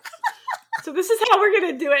 So this is how we're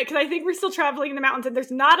going to do it, because I think we're still traveling in the mountains and there's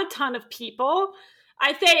not a ton of people.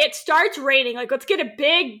 I say it starts raining. Like, let's get a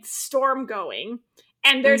big storm going.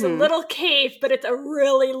 And there's a little cave, but it's a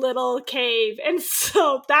really little cave. And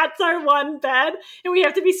so that's our one bed. And we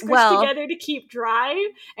have to be squished together to keep dry.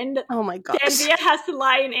 And oh my gosh. Danvia has to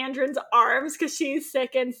lie in Andrin's arms because she's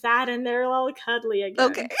sick and sad and they're all cuddly again.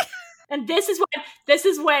 Okay. And this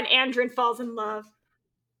is when Andrin falls in love.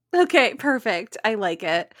 Okay, perfect. I like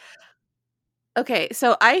it. Okay,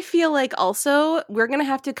 so I feel like also we're going to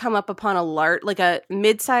have to come up upon a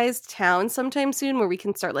mid-sized town sometime soon where we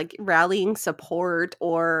can start like rallying support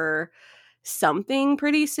or something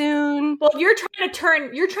pretty soon. Well, you're trying to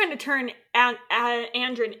turn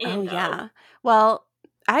Andrin in. Oh, yeah. Well,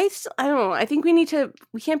 I don't know. I think we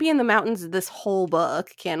can't be in the mountains this whole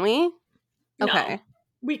book, can we? No, okay.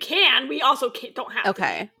 We can. We also don't have to.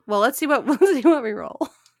 Okay. Well, let's see what we roll.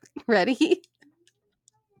 Ready?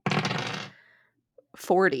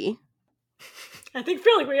 40. I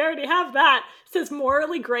feel like we already have that. It says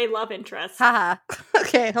morally gray love interest. Haha.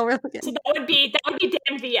 Okay, I'll roll again. So that would be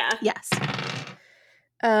Danvia. Yes.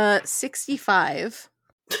 65.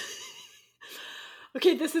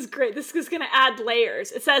 Okay, this is great. This is going to add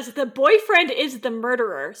layers. It says the boyfriend is the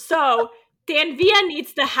murderer. So Danvia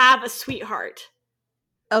needs to have a sweetheart.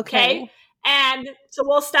 Okay? And so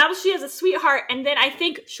we'll establish she has a sweetheart, and then I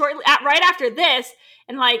think right after this,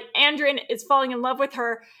 and like Andrin is falling in love with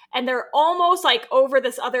her, and they're almost like over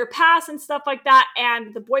this other pass and stuff like that,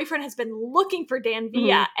 and the boyfriend has been looking for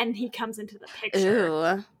Danvia, and he comes into the picture.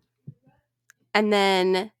 Ooh. And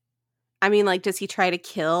then, I mean, like, does he try to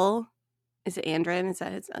kill? Is it Andrin? Is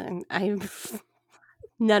that his?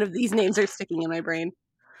 None of these names are sticking in my brain.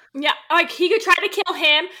 Yeah, like he could try to kill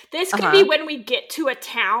him. This could be when we get to a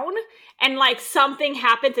town and like something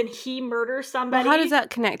happens and he murders somebody. Well, how does that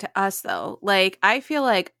connect to us though? Like, I feel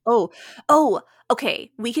like,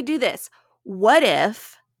 okay, we could do this. What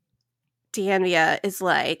if Danvia is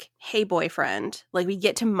like, hey, boyfriend, like we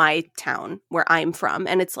get to my town where I'm from,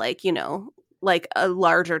 and it's like, you know, like a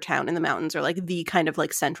larger town in the mountains or like the kind of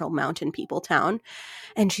like central mountain people town.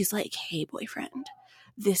 And she's like, hey, boyfriend,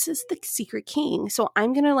 this is the secret king. So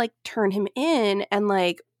I'm going to like turn him in and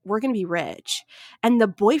like we're going to be rich. And the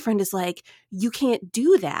boyfriend is like, you can't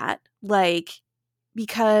do that. Like,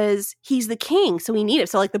 because he's the king. So we need it.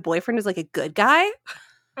 So like the boyfriend is like a good guy.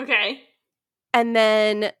 Okay. And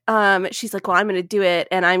then she's like, well, I'm going to do it.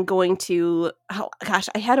 And I'm going to, oh gosh,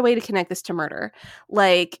 I had a way to connect this to murder.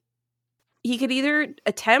 Like, he could either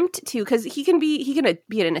attempt to, because he can be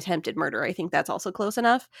an attempted murder. I think that's also close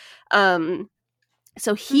enough.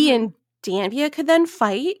 So he and Danvia could then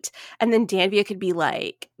fight, and then Danvia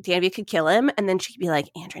could kill him, and then she could be like,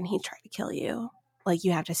 Andrin, he tried to kill you. Like,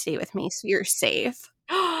 you have to stay with me so you're safe.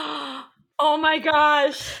 Oh my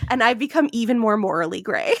gosh. And I've become even more morally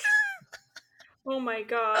gray. Oh my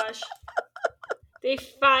gosh. They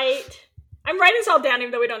fight. I'm writing this all down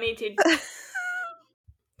even though we don't need to.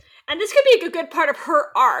 And this could be a good part of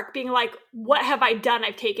her arc, being like, what have I done?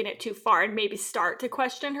 I've taken it too far, and maybe start to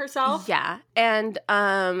question herself. Yeah. And,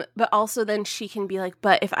 but also then she can be like,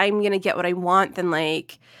 but if I'm going to get what I want, then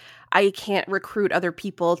like, I can't recruit other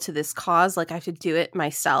people to this cause. Like, I have to do it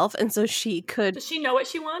myself. And so she could. Does she know what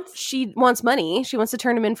she wants? She wants money. She wants to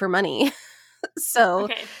turn him in for money. So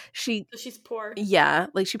okay. So she's poor. Yeah.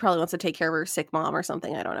 Like, she probably wants to take care of her sick mom or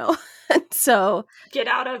something. I don't know. So. Get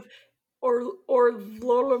out of. Or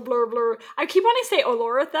blur, blur, blur. I keep wanting to say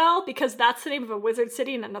Olorethel because that's the name of a wizard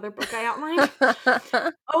city in another book I outlined.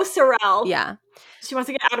 Osorel. Yeah. She wants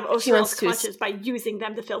to get out of Osorel's clutches by using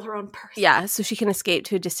them to fill her own purse. Yeah, so she can escape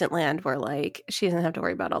to a distant land where, like, she doesn't have to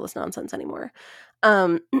worry about all this nonsense anymore.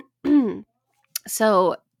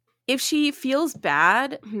 So if she feels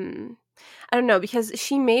bad, I don't know, because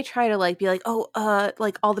she may try to like be like, oh,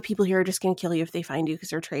 like all the people here are just going to kill you if they find you because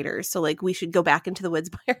they're traitors. So like we should go back into the woods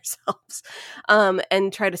by ourselves,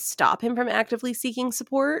 and try to stop him from actively seeking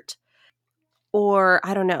support. Or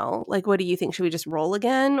I don't know, like, what do you think? Should we just roll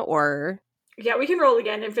again or? Yeah, we can roll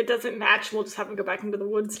again. If it doesn't match, we'll just have him go back into the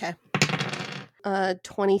woods. Okay.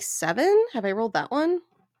 27. Have I rolled that one?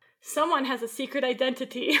 Someone has a secret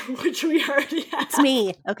identity, which we already have. It's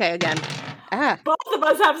me. Okay, again. Both of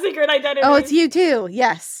us have secret identities. Oh, it's you too.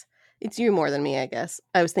 Yes. It's you more than me, I guess.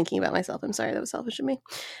 I was thinking about myself. I'm sorry. That was selfish of me.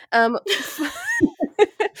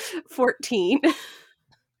 14.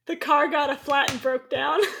 The car got a flat and broke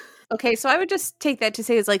down. Okay, so I would just take that to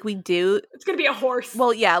say is like we do. It's going to be a horse.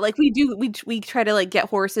 Well, yeah, like we do. We try to like get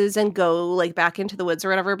horses and go like back into the woods or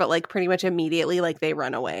whatever, but like pretty much immediately like they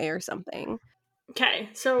run away or something. Okay,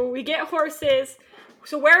 so we get horses.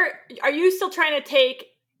 So where are you still trying to take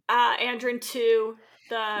Andrin to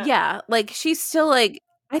the? Yeah, like she's still like,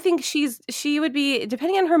 I think she would be,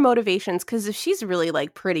 depending on her motivations, because if she's really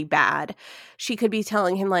like pretty bad, she could be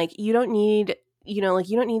telling him like, you don't need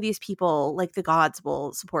these people, like the gods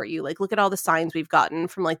will support you. Like, look at all the signs we've gotten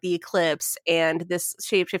from like the eclipse and this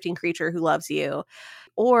shape-shifting creature who loves you.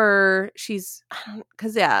 Or she's,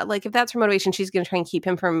 because yeah, like if that's her motivation, she's going to try and keep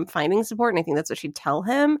him from finding support. And I think that's what she'd tell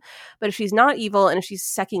him. But if she's not evil and if she's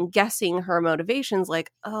second guessing her motivations,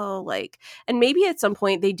 like, oh, like, and maybe at some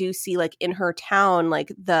point they do see like in her town,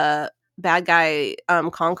 like the bad guy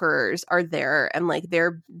conquerors are there and like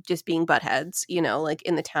they're just being buttheads, you know, like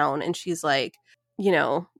in the town. And she's like, you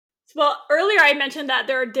know. Well, earlier I mentioned that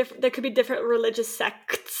there could be different religious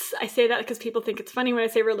sects. I say that because people think it's funny when I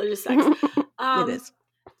say religious sects. It is.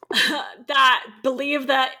 That believe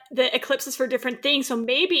that the eclipse is for different things. So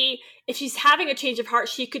maybe if she's having a change of heart,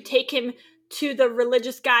 she could take him to the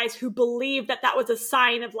religious guys who believe that that was a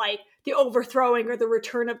sign of like the overthrowing or the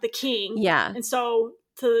return of the king. Yeah. And so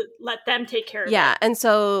to let them take care of it. Yeah. And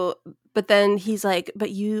so, but then he's like, but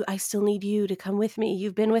I still need you to come with me.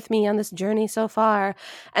 You've been with me on this journey so far.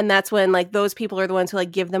 And that's when like those people are the ones who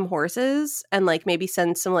like give them horses and like maybe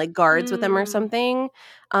send some like guards with them or something.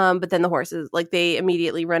 But then the horses, like they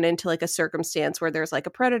immediately run into like a circumstance where there's like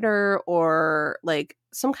a predator or like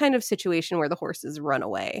some kind of situation where the horses run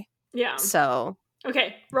away. Yeah. So.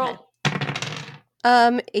 Okay. Roll.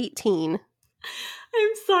 18.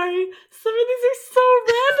 I'm sorry. Some of these are so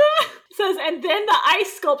random. It says, and then the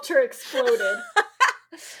ice sculpture exploded.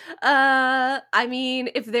 I mean,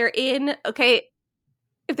 if they're in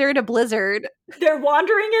a blizzard. They're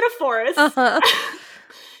wandering in a forest. Uh-huh.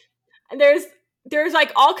 And there's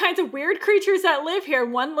like all kinds of weird creatures that live here.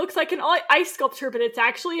 One looks like an ice sculpture, but it's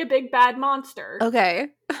actually a big bad monster. Okay.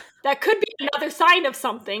 That could be another sign of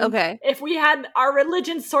something. Okay. If we had our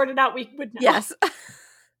religion sorted out, we would know. Yes.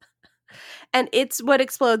 And it's what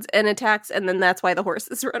explodes and attacks, and then that's why the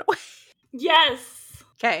horses run away. Yes.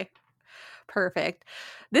 Okay. Perfect.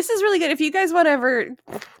 This is really good. If you guys want to ever,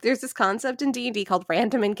 there's this concept in D&D called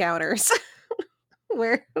random encounters,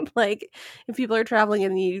 where like if people are traveling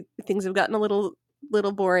and things have gotten a little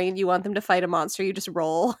boring and you want them to fight a monster, you just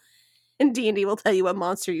roll, and D&D will tell you what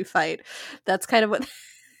monster you fight. That's kind of what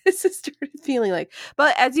this has started feeling like.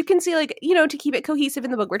 But as you can see, like, you know, to keep it cohesive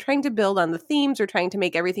in the book, we're trying to build on the themes. We're trying to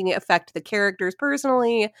make everything affect the characters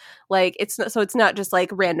personally. Like, it's not just like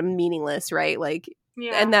random meaningless, right? Like,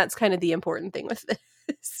 and that's kind of the important thing with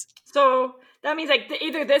this. So that means like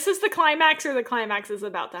either this is the climax or the climax is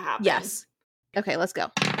about to happen. Yes. Okay, let's go.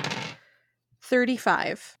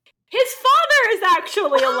 35. His father is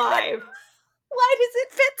actually alive. Why does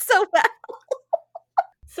it fit so well?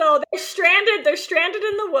 So they're stranded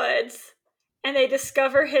in the woods, and they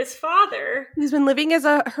discover his father. He's been living as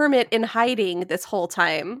a hermit in hiding this whole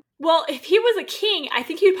time. Well, if he was a king, I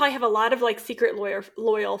think he'd probably have a lot of like secret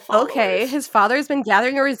loyal followers. Okay, his father's been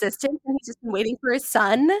gathering a resistance, and he's just been waiting for his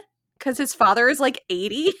son because his father is like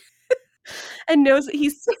 80 and knows that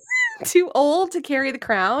he's too old to carry the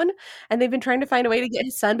crown, and they've been trying to find a way to get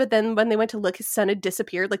his son, but then when they went to look, his son had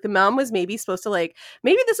disappeared. Like, the mom was maybe supposed to, like,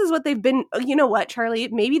 maybe this is what they've been, you know what, Charlie,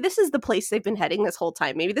 maybe this is the place they've been heading this whole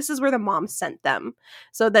time. Maybe this is where the mom sent them.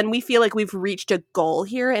 So then we feel like we've reached a goal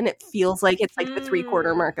here, and it feels like it's like the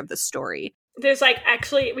 3/4 mark of the story. There's like,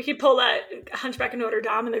 actually, we could pull that Hunchback of Notre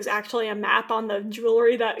Dame, and there's actually a map on the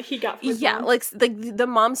jewelry that he got from his mom. Like the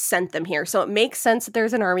mom sent them here, so it makes sense that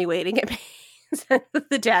there's an army waiting. It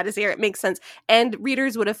the dad is here. It makes sense. And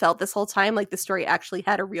readers would have felt this whole time like the story actually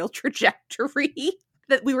had a real trajectory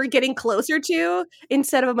that we were getting closer to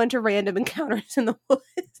instead of a bunch of random encounters in the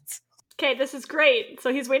woods. Okay, this is great.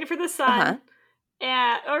 So he's waiting for the son.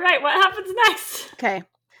 And all right, what happens next? Okay.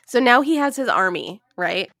 So now he has his army,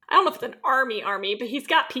 right? I don't know if it's an army, but he's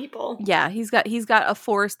got people. Yeah, he's got a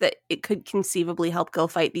force that it could conceivably help go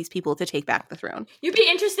fight these people to take back the throne. It'd be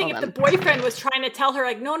interesting if the boyfriend was trying to tell her,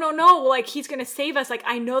 like, no, like, he's going to save us. Like,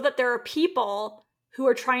 I know that there are people who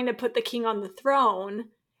are trying to put the king on the throne,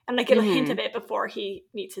 and like get a hint of it before he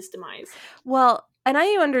meets his demise. Well, and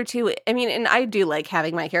I wonder too, I mean, and I do like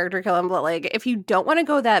having my character kill him, but like, if you don't want to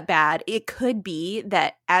go that bad, it could be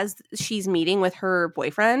that as she's meeting with her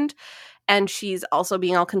boyfriend, and she's also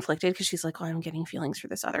being all conflicted because she's like, oh, I'm getting feelings for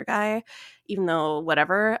this other guy, even though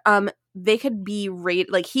whatever. They could be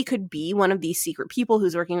like, he could be one of these secret people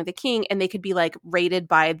who's working with the king, and they could be like raided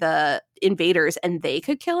by the invaders and they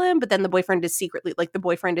could kill him. But then the boyfriend is secretly, like, the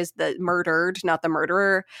boyfriend is the murdered, not the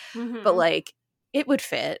murderer. Mm-hmm. But like, it would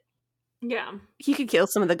fit. Yeah. He could kill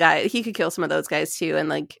some of the guys. He could kill some of those guys too. And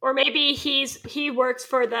like, or maybe he works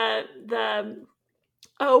for the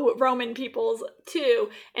Roman peoples too,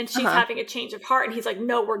 and she's having a change of heart, and he's like,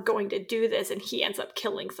 no, we're going to do this, and he ends up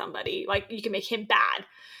killing somebody. Like, you can make him bad,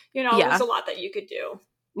 you know. There's a lot that you could do.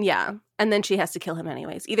 Yeah, and then she has to kill him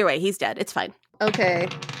anyways. Either way, he's dead. It's fine. Okay.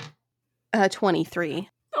 23.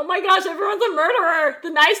 Oh my gosh, everyone's a murderer.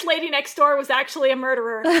 The nice lady next door was actually a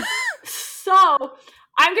murderer. So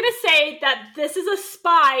I'm gonna say that this is a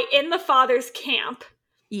spy in the father's camp.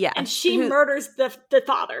 Yeah. And she murders the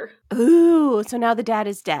father. Ooh, so now the dad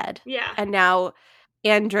is dead. Yeah. And now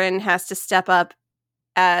Adren has to step up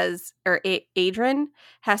as the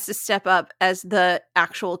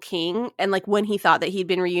actual king. And like, when he thought that he'd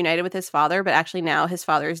been reunited with his father, but actually now his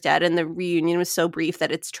father is dead, and the reunion was so brief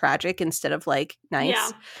that it's tragic instead of like nice.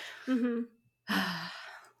 Yeah. Mm-hmm.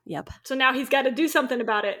 Yep. So now he's got to do something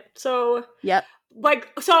about it. So yep. Like,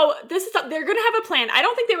 so they're going to have a plan. I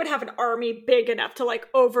don't think they would have an army big enough to like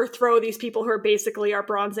overthrow these people who are basically our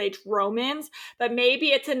Bronze Age Romans, but maybe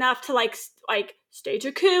it's enough to like stage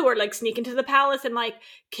a coup or like sneak into the palace and like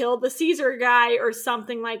kill the Caesar guy or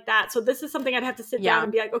something like that. So this is something I'd have to sit down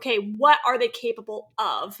and be like, okay, what are they capable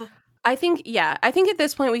of? I think at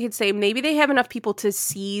this point we could say maybe they have enough people to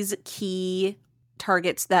seize key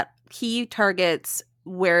targets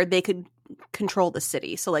where they could control the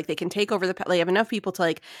city. So like, they can take over they have enough people to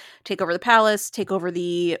like take over the palace, take over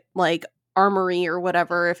the like armory or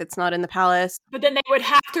whatever if it's not in the palace. But then they would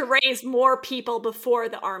have to raise more people before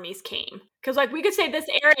the armies came. Because like, we could say this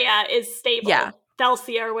area is stable. Yeah.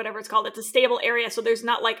 Thelsia or whatever it's called. It's a stable area. So there's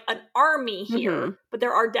not like an army here, but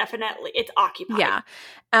there are definitely, it's occupied. Yeah.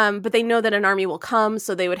 But they know that an army will come.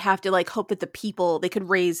 So they would have to like hope that they could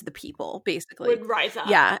raise the people basically. Would rise up.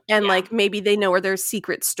 Yeah. And like, maybe they know where there's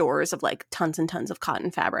secret stores of like tons and tons of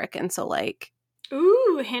cotton fabric. And so like,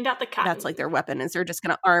 ooh, hand out the cotton. That's like their weapon, is they're just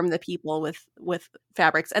going to arm the people with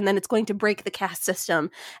fabrics, and then it's going to break the caste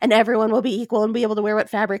system, and everyone will be equal and be able to wear what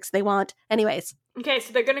fabrics they want. Anyways. Okay,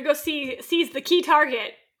 so they're going to go seize the key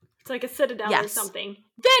target. It's like a citadel or something.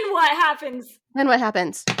 Then what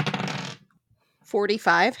happens?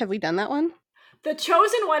 45. Have we done that one? The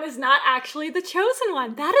chosen one is not actually the chosen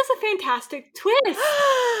one. That is a fantastic twist.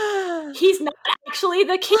 He's not actually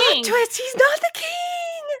the king. Twist, he's not the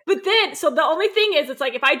king. But then, so the only thing is, it's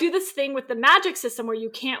like, if I do this thing with the magic system where you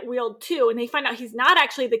can't wield two, and they find out he's not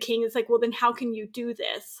actually the king, it's like, well, then how can you do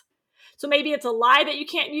this? So maybe it's a lie that you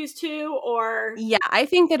can't use two, or... Yeah, I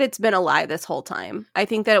think that it's been a lie this whole time. I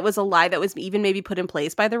think that it was a lie that was even maybe put in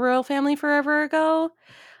place by the royal family forever ago.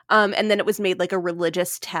 And then it was made like a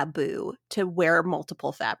religious taboo to wear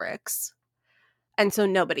multiple fabrics. And so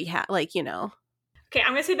nobody had, like, you know. Okay,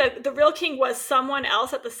 I'm going to say that the real king was someone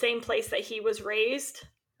else at the same place that he was raised.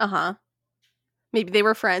 Uh-huh. Maybe they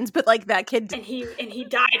were friends, but like that kid... And he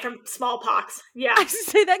died from smallpox. Yeah. I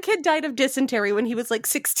say that kid died of dysentery when he was like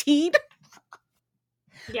 16.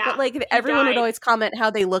 Yeah. But like everyone would always comment how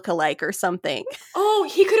they look alike or something. Oh,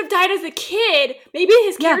 he could have died as a kid. Maybe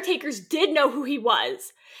his caretakers did know who he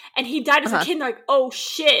was. And he died as a kid, and they're like, oh,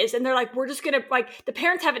 shiz. And they're like, we're just going to, like, the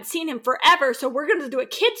parents haven't seen him forever, so we're going to do a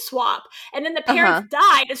kid swap. And then the parents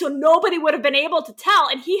died, and so nobody would have been able to tell.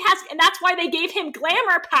 And and that's why they gave him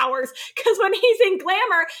glamour powers, because when he's in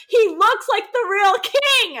glamour, he looks like the real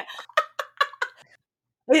king.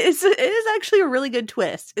 It is actually a really good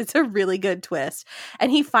twist. It's a really good twist.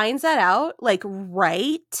 And he finds that out, like,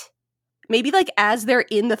 maybe, like, as they're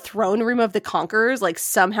in the throne room of the Conquerors, like,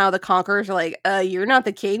 somehow the Conquerors are like, you're not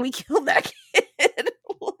the king, we killed that kid.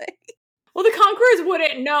 Well, the Conquerors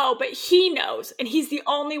wouldn't know, but he knows, and he's the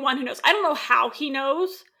only one who knows. I don't know how he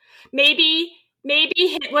knows. Maybe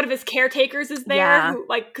one of his caretakers is there, who,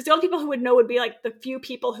 like, because the only people who would know would be, like, the few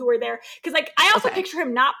people who were there. Because, like, I also picture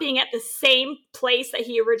him not being at the same place that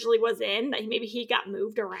he originally was in, that maybe he got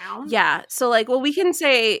moved around. Yeah, so, like, well, we can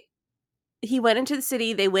say... He went into the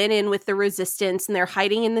city, they went in with the resistance, and they're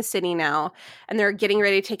hiding in the city now, and they're getting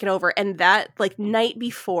ready to take it over. And that, like, night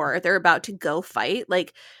before they're about to go fight,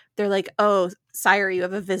 like, they're like, oh, sire, you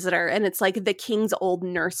have a visitor. And it's, like, the king's old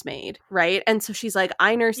nursemaid, right? And so she's like,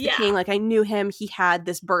 I nursed the king, like, I knew him, he had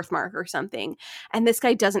this birthmark or something. And this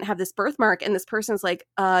guy doesn't have this birthmark, and this person's like,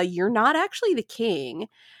 you're not actually the king.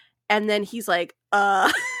 And then he's like,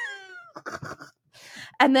 And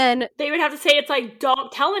then... They would have to say, it's like,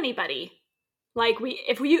 don't tell anybody. Like,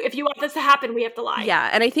 if you want this to happen, we have to lie. Yeah,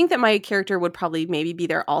 and I think that my character would probably maybe be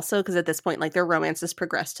there also, because at this point, like, their romance has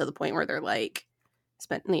progressed to the point where they're like,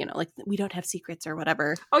 like, we don't have secrets or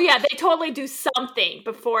whatever. Oh yeah, they totally do something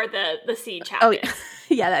before the siege happens. Oh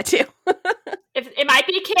yeah, that too. If it might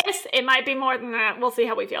be a kiss, it might be more than that. We'll see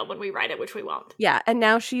how we feel when we write it, which we won't. Yeah, and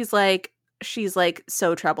now she's like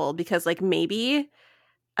so troubled because, like, maybe...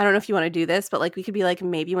 I don't know if you want to do this, but, like, we could be like,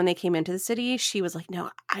 maybe when they came into the city, she was like, no,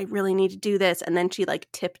 I really need to do this. And then she, like,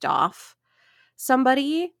 tipped off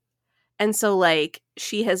somebody. And so, like,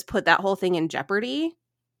 she has put that whole thing in jeopardy.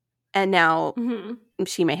 And now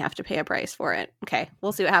she may have to pay a price for it. Okay,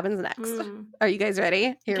 we'll see what happens next. Are you guys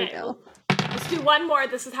ready? Here we go. Let's do one more.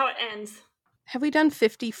 This is how it ends. Have we done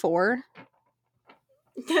 54?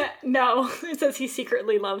 No, it says he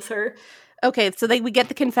secretly loves her. Okay, so we get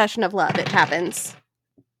the confession of love. It happens.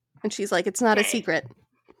 And she's like, it's not a secret.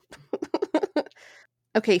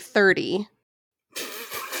 Okay, 30.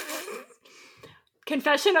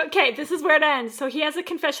 Confession. Okay, this is where it ends. So he has a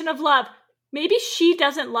confession of love. Maybe she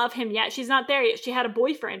doesn't love him yet. She's not there yet. She had a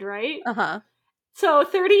boyfriend, right? Uh-huh. So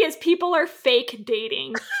 30 is people are fake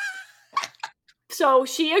dating. So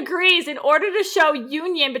she agrees, in order to show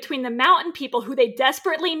union between the mountain people who they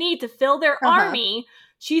desperately need to fill their army,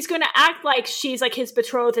 she's going to act like she's like his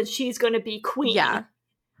betrothed and she's going to be queen. Yeah.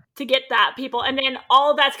 To get that people, and then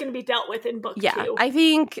all of that's going to be dealt with in book 2. I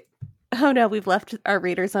think, oh no, we've left our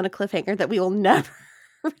readers on a cliffhanger that we will never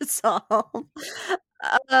resolve.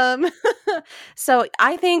 So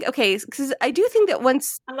I think, okay, because I do think that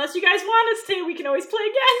once... Unless you guys want us to, we can always play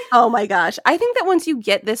again. Oh my gosh. I think that once you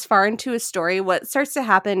get this far into a story, what starts to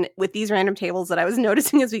happen with these random tables that I was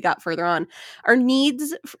noticing as we got further on, our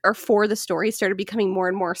needs for the story started becoming more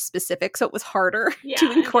and more specific, so it was harder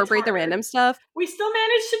to incorporate the random stuff. We still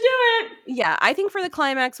managed to do it. Yeah, I think for the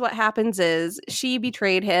climax, what happens is she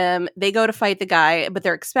betrayed him. They go to fight the guy, but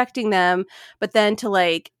they're expecting them. But then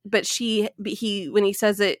when he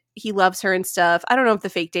says that he loves her and stuff, I don't know if the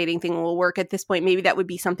fake dating thing will work at this point. Maybe that would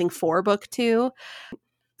be something for book 2.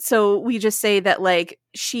 So we just say that, like,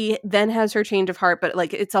 she then has her change of heart, but,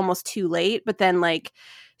 like, it's almost too late. But then, like,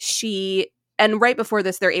 and right before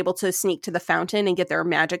this, they're able to sneak to the fountain and get their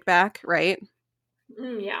magic back, right?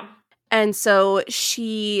 Yeah. And so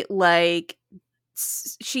she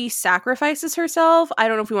sacrifices herself. I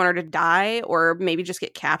don't know if we want her to die or maybe just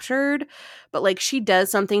get captured, but, like, she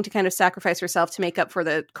does something to kind of sacrifice herself to make up for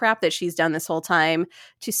the crap that she's done this whole time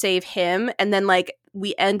to save him. And then, like,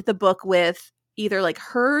 we end the book with either, like,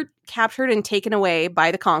 her captured and taken away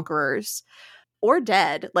by the Conquerors or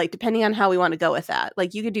dead, like, depending on how we want to go with that.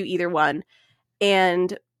 Like, you could do either one.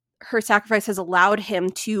 And her sacrifice has allowed him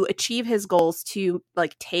to achieve his goals to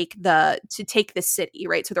like take the city,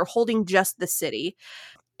 right? So they're holding just the city.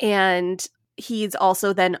 And he's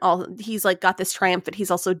also then he's like got this triumph, but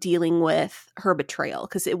he's also dealing with her betrayal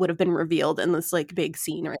because it would have been revealed in this like big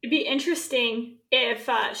scene, right? It'd be interesting if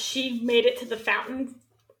she made it to the fountain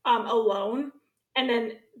alone, and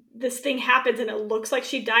then this thing happens and it looks like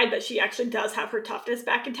she died, but she actually does have her toughness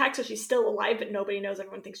back intact, so she's still alive, but nobody knows.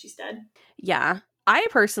 Everyone thinks she's dead. Yeah. I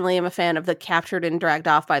personally am a fan of the captured and dragged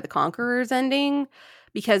off by the conquerors ending,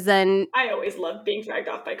 because then I always love being dragged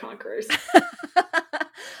off by conquerors.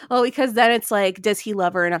 Well, because then it's like, does he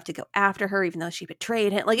love her enough to go after her even though she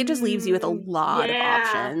betrayed him? Like, it just leaves you with a lot of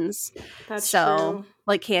options. That's so true.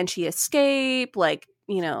 Like, can she escape? Like,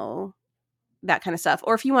 you know, that kind of stuff.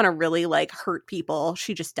 Or if you want to really like hurt people,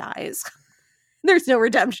 she just dies. There's no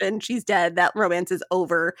redemption. She's dead. That romance is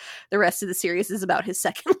over. The rest of the series is about his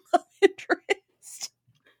second love interest.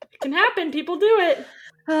 It can happen. People do it.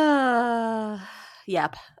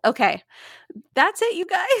 Yep. Okay. That's it, you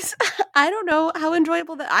guys. I don't know how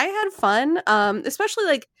enjoyable that I had fun. Especially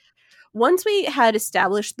like once we had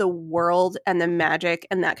established the world and the magic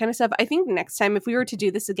and that kind of stuff. I think next time, if we were to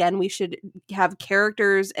do this again, we should have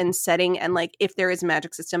characters and setting, and like if there is a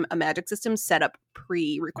magic system set up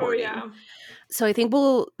pre-recording. Oh, yeah. So I think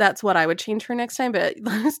that's what I would change for next time. But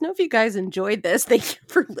let us know if you guys enjoyed this. Thank you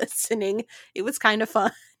for listening. It was kind of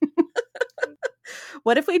fun.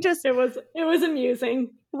 What if we just... It was amusing.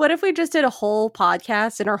 What if we just did a whole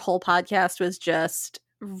podcast and our whole podcast was just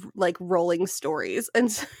like rolling stories,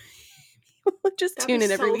 and so just tune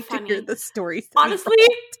in every week to hear the stories? Honestly,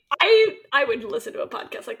 I would listen to a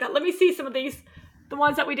podcast like that. Let me see some of these, the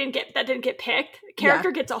ones that didn't get picked.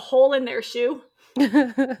 Character gets a hole in their shoe.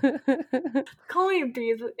 Calling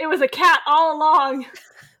these, it was a cat all along.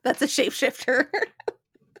 That's a shapeshifter.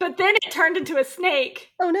 But then it turned into a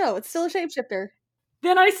snake. Oh no, it's still a shapeshifter.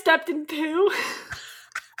 Then I stepped in poo.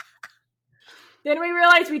 Then we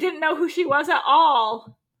realized we didn't know who she was at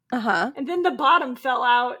all. Uh-huh. And then the bottom fell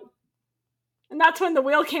out. And that's when the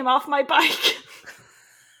wheel came off my bike.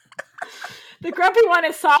 The grumpy one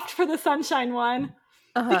is soft for the sunshine one.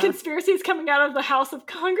 Uh-huh. The conspiracy is coming out of the House of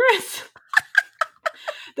Congress.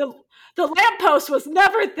 The lamppost was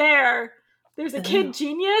never there. There's a kid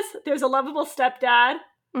genius. There's a lovable stepdad.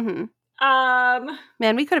 Mm-hmm.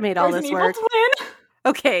 Man, we could have made all this work. Twin.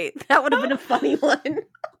 Okay, that would have been a funny one.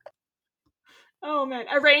 Oh man,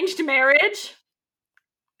 arranged marriage.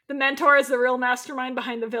 The mentor is the real mastermind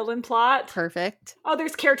behind the villain plot. Perfect. Oh,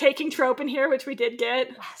 there's caretaking trope in here, which we did get.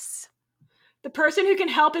 Yes. The person who can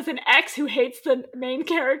help is an ex who hates the main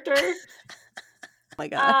character. Oh my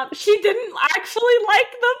god. She didn't actually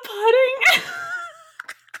like the pudding.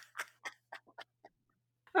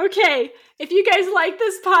 Okay, if you guys like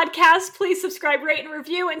this podcast, please subscribe, rate, and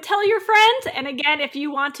review, and tell your friends. And again, if you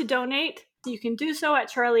want to donate, you can do so at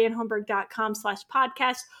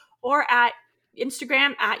charlieandholmberg.com/podcast or at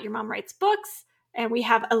Instagram at YourMomWritesBooks. And we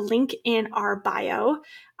have a link in our bio.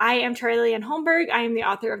 I am Charlie Ann Holmberg. I am the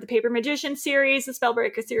author of the Paper Magician series, the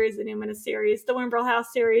Spellbreaker series, the Numinous series, the Wimbrel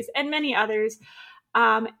House series, and many others.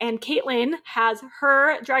 And Caitlin has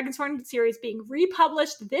her Dragonsworn series being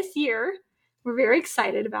republished this year. We're very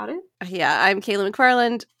excited about it. Yeah, I'm Caitlin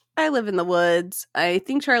McFarland. I live in the woods. I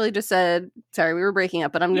think Charlie just said, sorry, we were breaking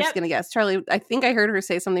up, but I'm just going to guess. Charlie, I think I heard her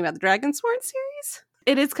say something about the Dragonsworn series.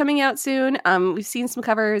 It is coming out soon. We've seen some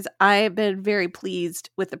covers. I've been very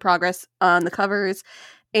pleased with the progress on the covers.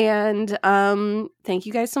 And thank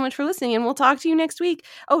you guys so much for listening, and we'll talk to you next week.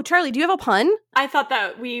 Oh, Charlie, do you have a pun? I thought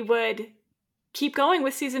that we would keep going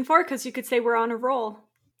with season 4 because you could say we're on a roll.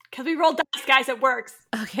 Because we rolled dice, guys, it works.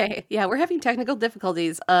 Okay. Yeah, we're having technical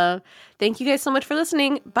difficulties. Thank you guys so much for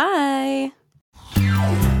listening. Bye.